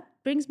what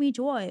brings me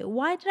joy.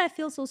 Why did I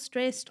feel so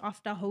stressed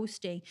after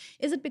hosting?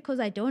 Is it because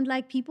I don't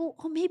like people,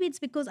 or maybe it's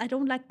because I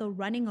don't like the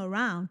running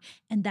around?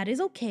 And that is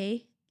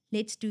okay.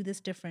 Let's do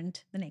this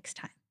different the next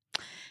time.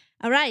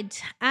 All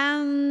right.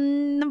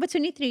 Number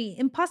 23,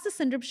 imposter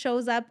syndrome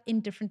shows up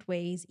in different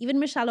ways. Even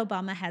Michelle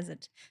Obama has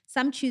it.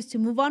 Some choose to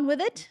move on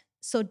with it,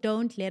 so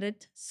don't let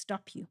it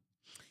stop you.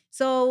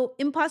 So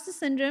imposter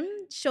syndrome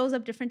shows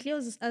up differently.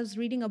 I was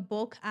reading a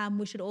book,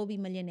 We Should All Be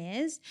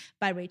Millionaires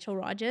by Rachel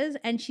Rogers,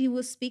 and she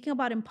was speaking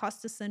about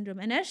imposter syndrome.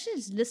 And as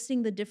she's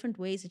listing the different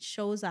ways it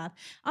shows up,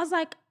 I was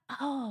like,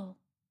 oh,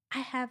 I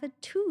have it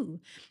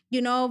too.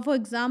 For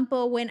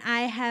example, when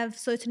I have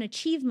certain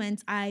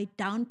achievements, I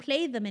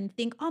downplay them and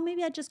think, oh,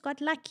 maybe I just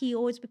got lucky,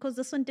 or it's because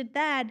this one did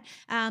that,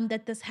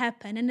 that this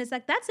happened. And it's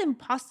like, that's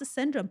imposter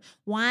syndrome.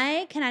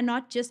 Why can I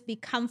not just be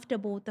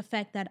comfortable with the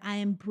fact that I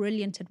am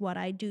brilliant at what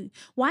I do?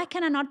 Why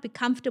can I not be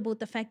comfortable with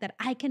the fact that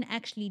I can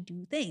actually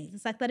do things?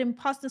 It's like that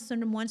imposter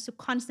syndrome wants to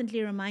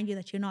constantly remind you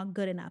that you're not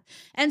good enough.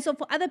 And so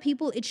for other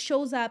people, it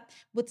shows up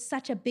with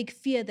such a big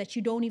fear that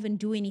you don't even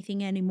do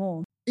anything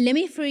anymore. Let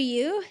me free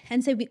you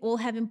and say we all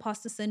have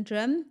imposter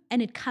syndrome,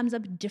 and it comes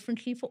up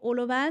differently for all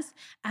of us.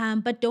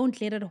 But don't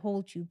let it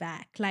hold you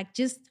back. Like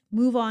just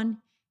move on,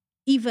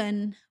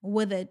 even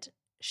with it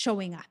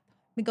showing up.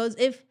 Because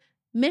if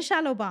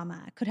Michelle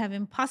Obama could have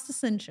imposter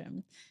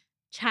syndrome,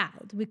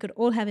 child, we could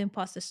all have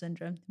imposter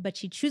syndrome, but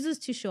she chooses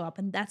to show up,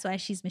 and that's why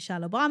she's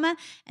Michelle Obama.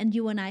 And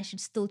you and I should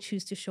still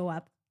choose to show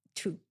up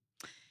too.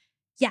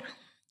 Yeah.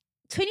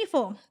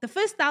 24, the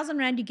first 1,000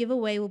 Rand you give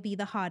away will be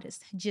the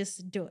hardest.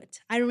 Just do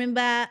it. I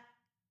remember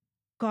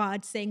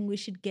God saying we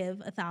should give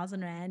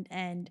 1,000 Rand,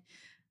 and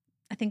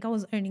I think I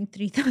was earning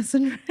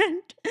 3,000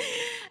 Rand.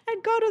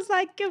 And God was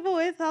like, give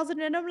away 1,000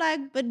 Rand. I'm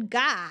like, but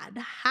God,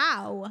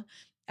 how?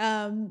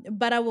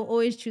 But I will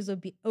always choose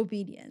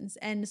obedience.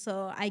 And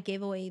so we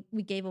gave away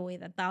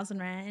that 1,000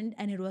 Rand,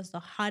 and it was the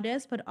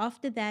hardest. But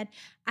after that,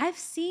 I've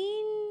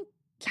seen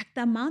like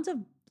the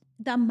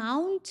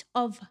amount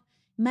of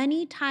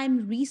money,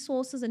 time,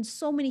 resources, and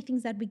so many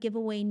things that we give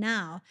away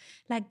now.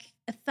 Like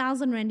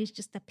 1,000 Rand is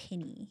just a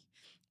penny.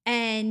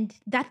 And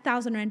that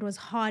 1,000 Rand was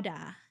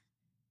harder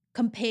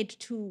compared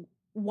to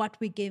what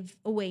we give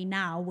away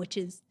now, which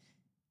is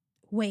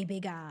way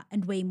bigger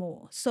and way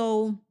more.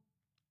 So,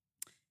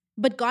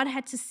 but God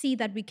had to see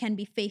that we can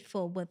be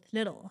faithful with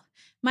little.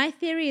 My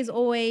theory is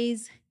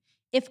always,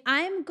 if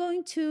I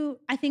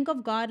think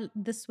of God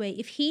this way,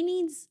 if he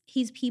needs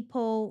his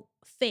people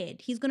fed,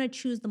 he's going to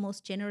choose the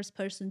most generous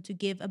person to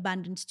give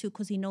abundance to,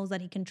 because he knows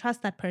that he can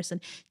trust that person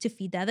to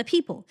feed the other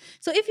people.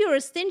 So if you're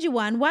a stingy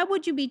one, why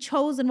would you be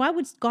chosen? Why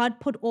would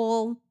God put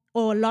all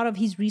or a lot of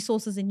his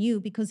resources in you?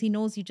 Because he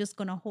knows you're just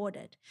going to hoard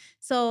it.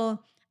 So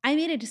I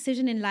made a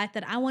decision in life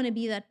that I want to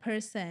be that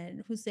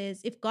person who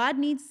says, if God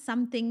needs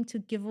something to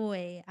give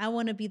away, I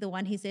want to be the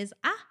one he says,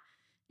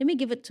 let me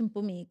give it to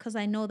Mpumi, because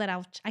I know that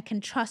I can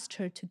trust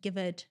her to give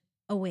it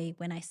away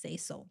when I say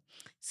so.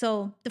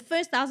 So the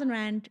first 1,000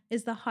 Rand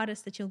is the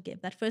hardest that you'll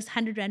give. That first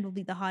 100 Rand will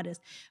be the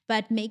hardest.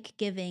 But make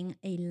giving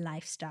a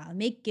lifestyle.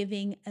 Make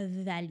giving a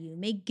value.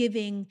 Make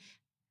giving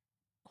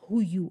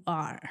who you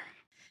are.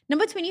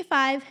 Number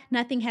 25,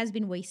 nothing has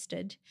been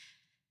wasted.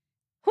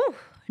 Whew,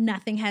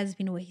 nothing has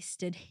been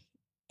wasted.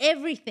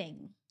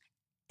 Everything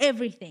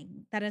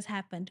everything that has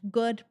happened,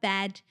 good,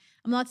 bad.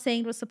 I'm not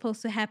saying it was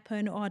supposed to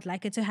happen or I'd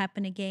like it to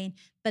happen again,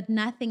 but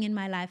nothing in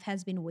my life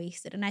has been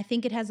wasted. And I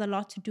think it has a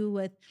lot to do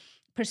with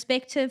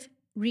perspective,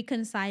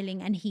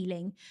 reconciling, and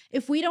healing.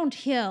 If we don't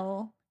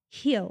heal,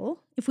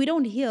 if we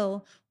don't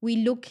heal, we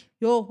look,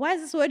 why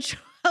is this word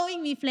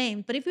showing me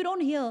flames? But if we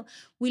don't heal,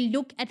 we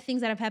look at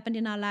things that have happened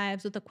in our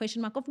lives with a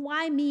question mark of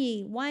why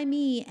me? Why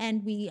me?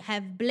 And we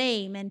have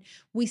blame and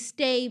we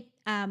stay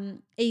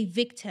a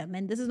victim.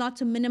 And this is not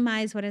to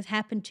minimize what has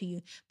happened to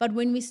you. But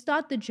when we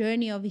start the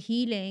journey of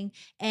healing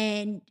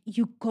and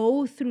you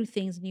go through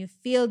things and you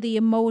feel the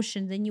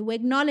emotions and you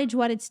acknowledge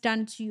what it's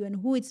done to you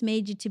and who it's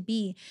made you to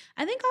be,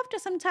 I think after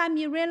some time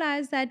you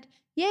realize that,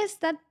 yes,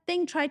 that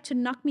thing tried to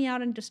knock me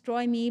out and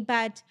destroy me,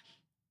 but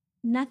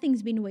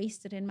nothing's been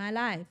wasted in my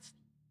life.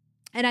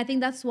 And I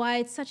think that's why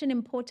it's such an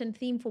important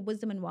theme for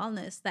wisdom and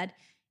wellness, that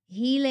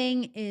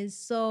healing is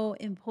so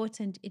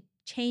important. It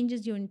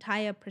changes your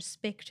entire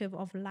perspective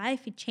of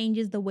life. It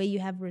changes the way you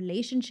have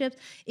relationships.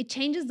 It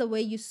changes the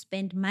way you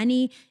spend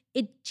money.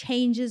 It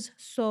changes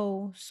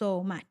so,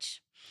 so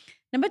much.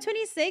 Number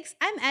 26,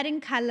 I'm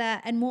adding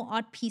color and more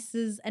art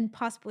pieces and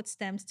passport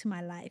stamps to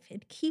my life.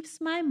 It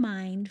keeps my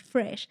mind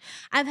fresh.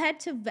 I've had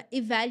to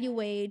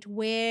evaluate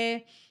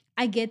where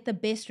I get the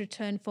best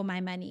return for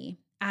my money.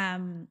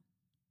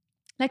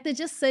 Like there's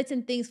just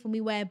certain things for me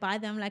where I buy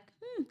them, like,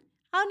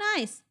 how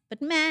nice,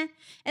 but meh.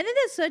 And then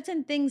there's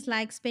certain things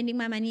like spending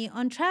my money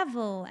on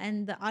travel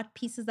and the art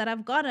pieces that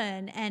I've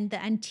gotten and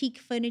the antique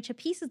furniture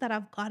pieces that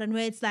I've gotten,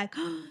 where it's like,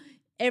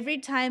 every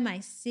time I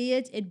see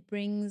it, it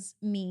brings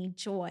me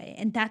joy.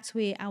 And that's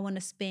where I want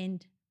to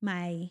spend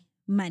my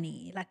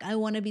money. Like I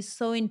want to be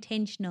so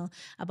intentional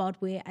about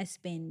where I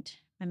spend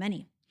my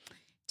money.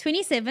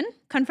 27,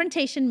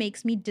 confrontation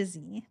makes me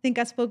dizzy. I think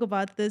I spoke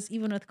about this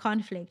even with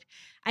conflict.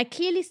 I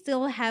clearly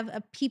still have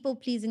a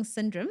people-pleasing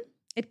syndrome.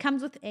 It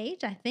comes with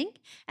age, I think,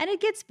 and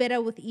it gets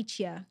better with each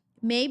year.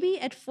 Maybe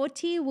at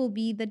 40 will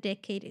be the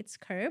decade it's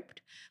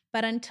curbed,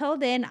 but until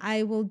then,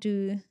 I will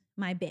do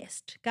my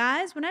best.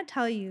 Guys, when I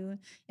tell you,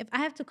 if I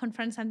have to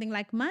confront something,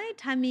 like my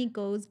tummy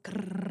goes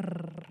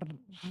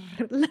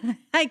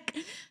like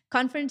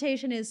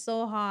confrontation is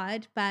so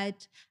hard,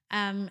 but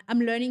I'm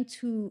learning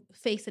to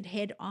face it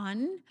head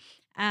on.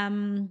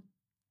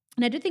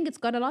 And I do think it's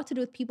got a lot to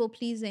do with people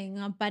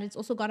pleasing, but it's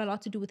also got a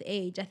lot to do with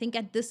age. I think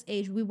at this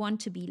age, we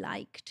want to be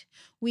liked.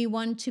 We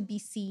want to be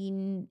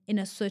seen in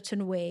a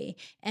certain way.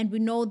 And we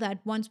know that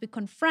once we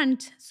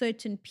confront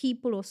certain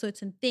people or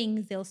certain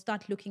things, they'll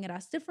start looking at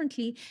us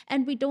differently.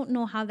 And we don't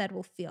know how that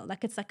will feel.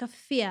 Like it's like a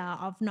fear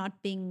of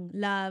not being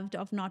loved,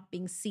 of not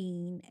being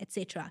seen,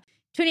 etc.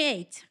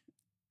 28.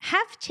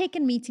 Have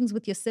check-in meetings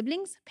with your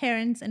siblings,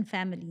 parents, and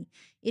family.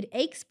 It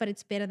aches, but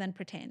it's better than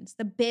pretends.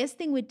 The best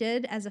thing we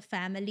did as a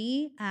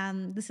family,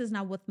 this is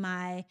now with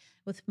my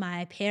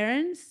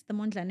parents, the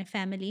Mondlane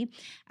family,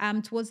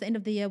 towards the end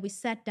of the year, we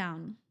sat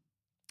down.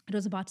 It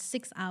was about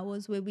 6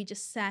 hours where we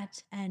just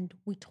sat and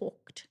we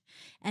talked.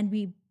 And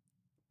we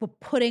were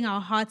putting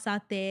our hearts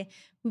out there.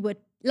 We were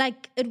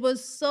like, it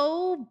was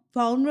so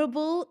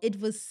vulnerable.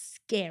 It was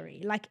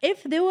scary. Like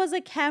if there was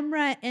a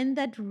camera in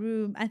that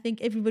room, I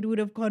think everybody would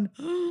have gone,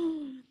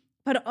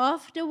 but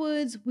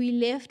afterwards we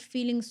left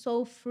feeling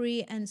so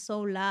free and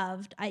so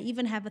loved. I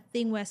even have a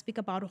thing where I speak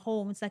about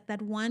home. It's like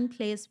that one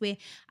place where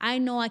I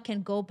know I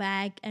can go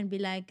back and be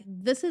like,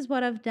 this is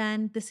what I've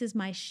done. This is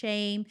my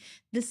shame.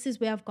 This is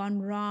where I've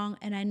gone wrong.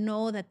 And I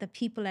know that the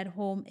people at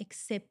home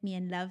accept me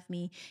and love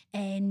me.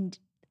 And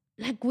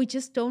like we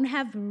just don't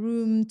have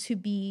room to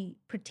be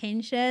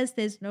pretentious.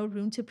 There's no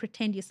room to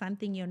pretend you're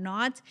something you're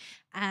not.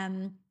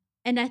 And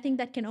I think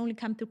that can only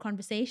come through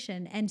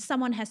conversation. And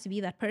someone has to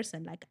be that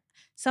person. Like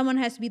someone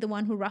has to be the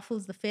one who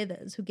ruffles the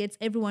feathers, who gets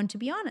everyone to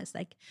be honest.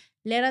 Like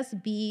let us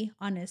be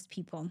honest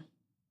people.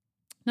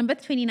 Number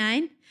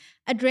 29,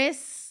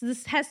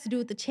 this has to do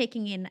with the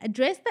checking in.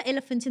 Address the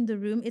elephant in the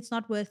room. It's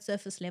not worth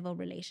surface level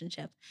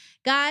relationships.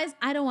 Guys,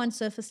 I don't want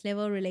surface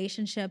level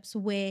relationships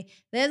where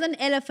there's an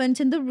elephant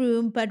in the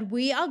room, but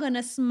we are going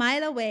to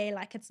smile away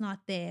like it's not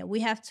there. We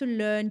have to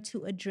learn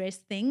to address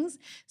things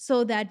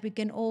so that we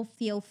can all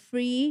feel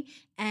free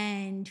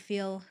and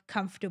feel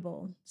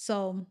comfortable.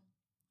 So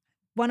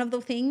one of the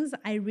things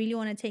I really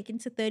want to take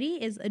into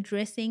 30 is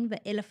addressing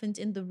the elephant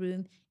in the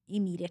room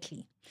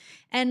immediately.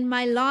 And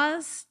my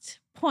last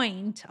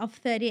point of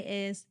 30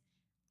 is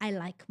I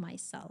like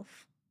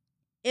myself.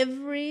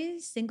 Every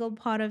single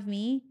part of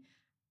me,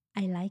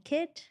 I like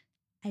it.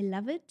 I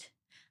love it.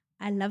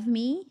 I love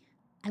me.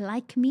 I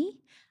like me.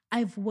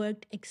 I've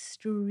worked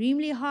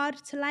extremely hard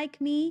to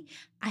like me.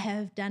 I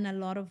have done a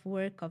lot of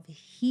work of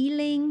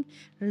healing,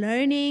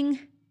 learning,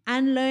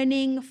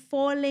 unlearning,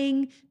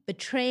 falling,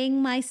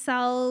 betraying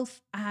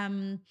myself,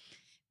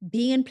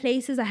 being in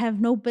places I have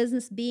no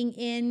business being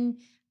in,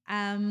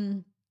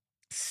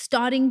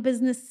 starting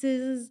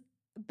businesses,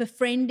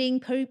 befriending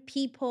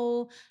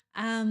people.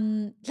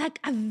 Like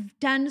I've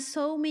done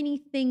so many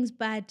things,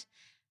 but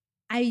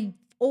I've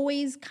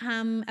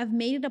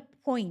made it a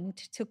point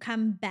to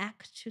come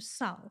back to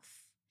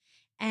self.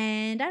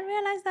 And I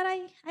realized that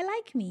I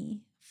like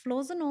me,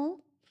 flaws and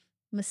all.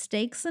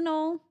 mistakes and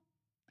all,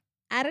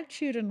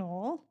 attitude and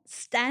all,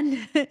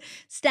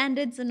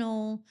 standards and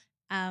all.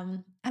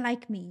 I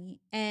like me.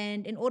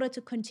 And in order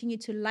to continue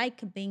to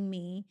like being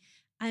me,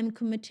 I'm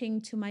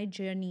committing to my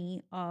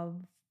journey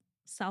of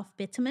self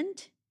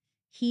betterment,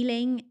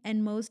 healing,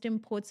 and most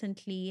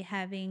importantly,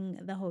 having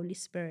the Holy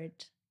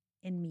Spirit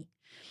in me.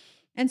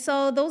 And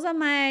so those are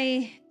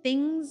my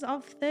things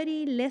of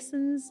 30,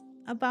 lessons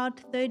about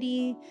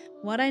 30,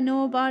 what I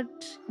know about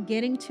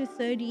getting to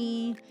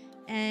 30,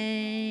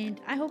 and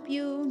I hope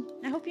you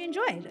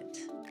enjoyed it.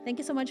 Thank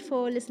you so much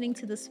for listening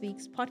to this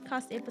week's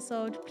podcast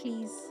episode.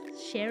 Please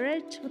share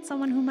it with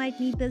someone who might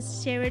need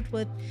this. Share it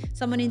with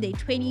someone in their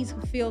 20s who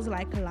feels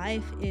like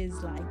life is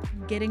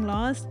like getting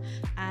lost.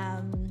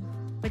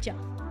 But yeah,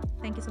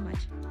 thank you so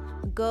much.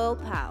 Girl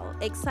Pow,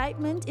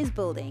 excitement is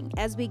building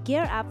as we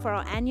gear up for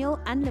our annual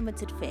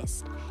Unlimited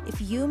Fest.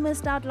 If you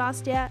missed out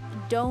last year,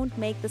 don't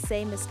make the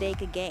same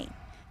mistake again.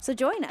 So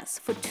join us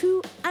for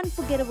 2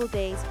 unforgettable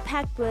days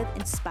packed with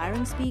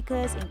inspiring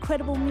speakers,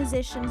 incredible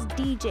musicians,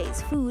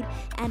 DJs, food,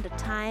 and a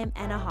time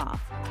and a half.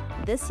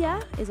 This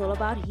year is all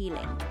about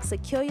healing.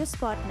 Secure your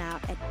spot now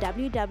at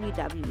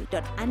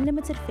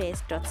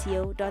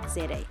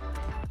www.unlimitedfest.co.za.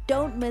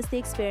 Don't miss the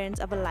experience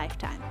of a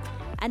lifetime.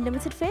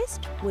 Unlimited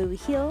Fest, where we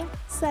heal,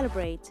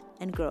 celebrate,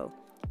 and grow.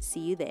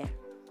 See you there.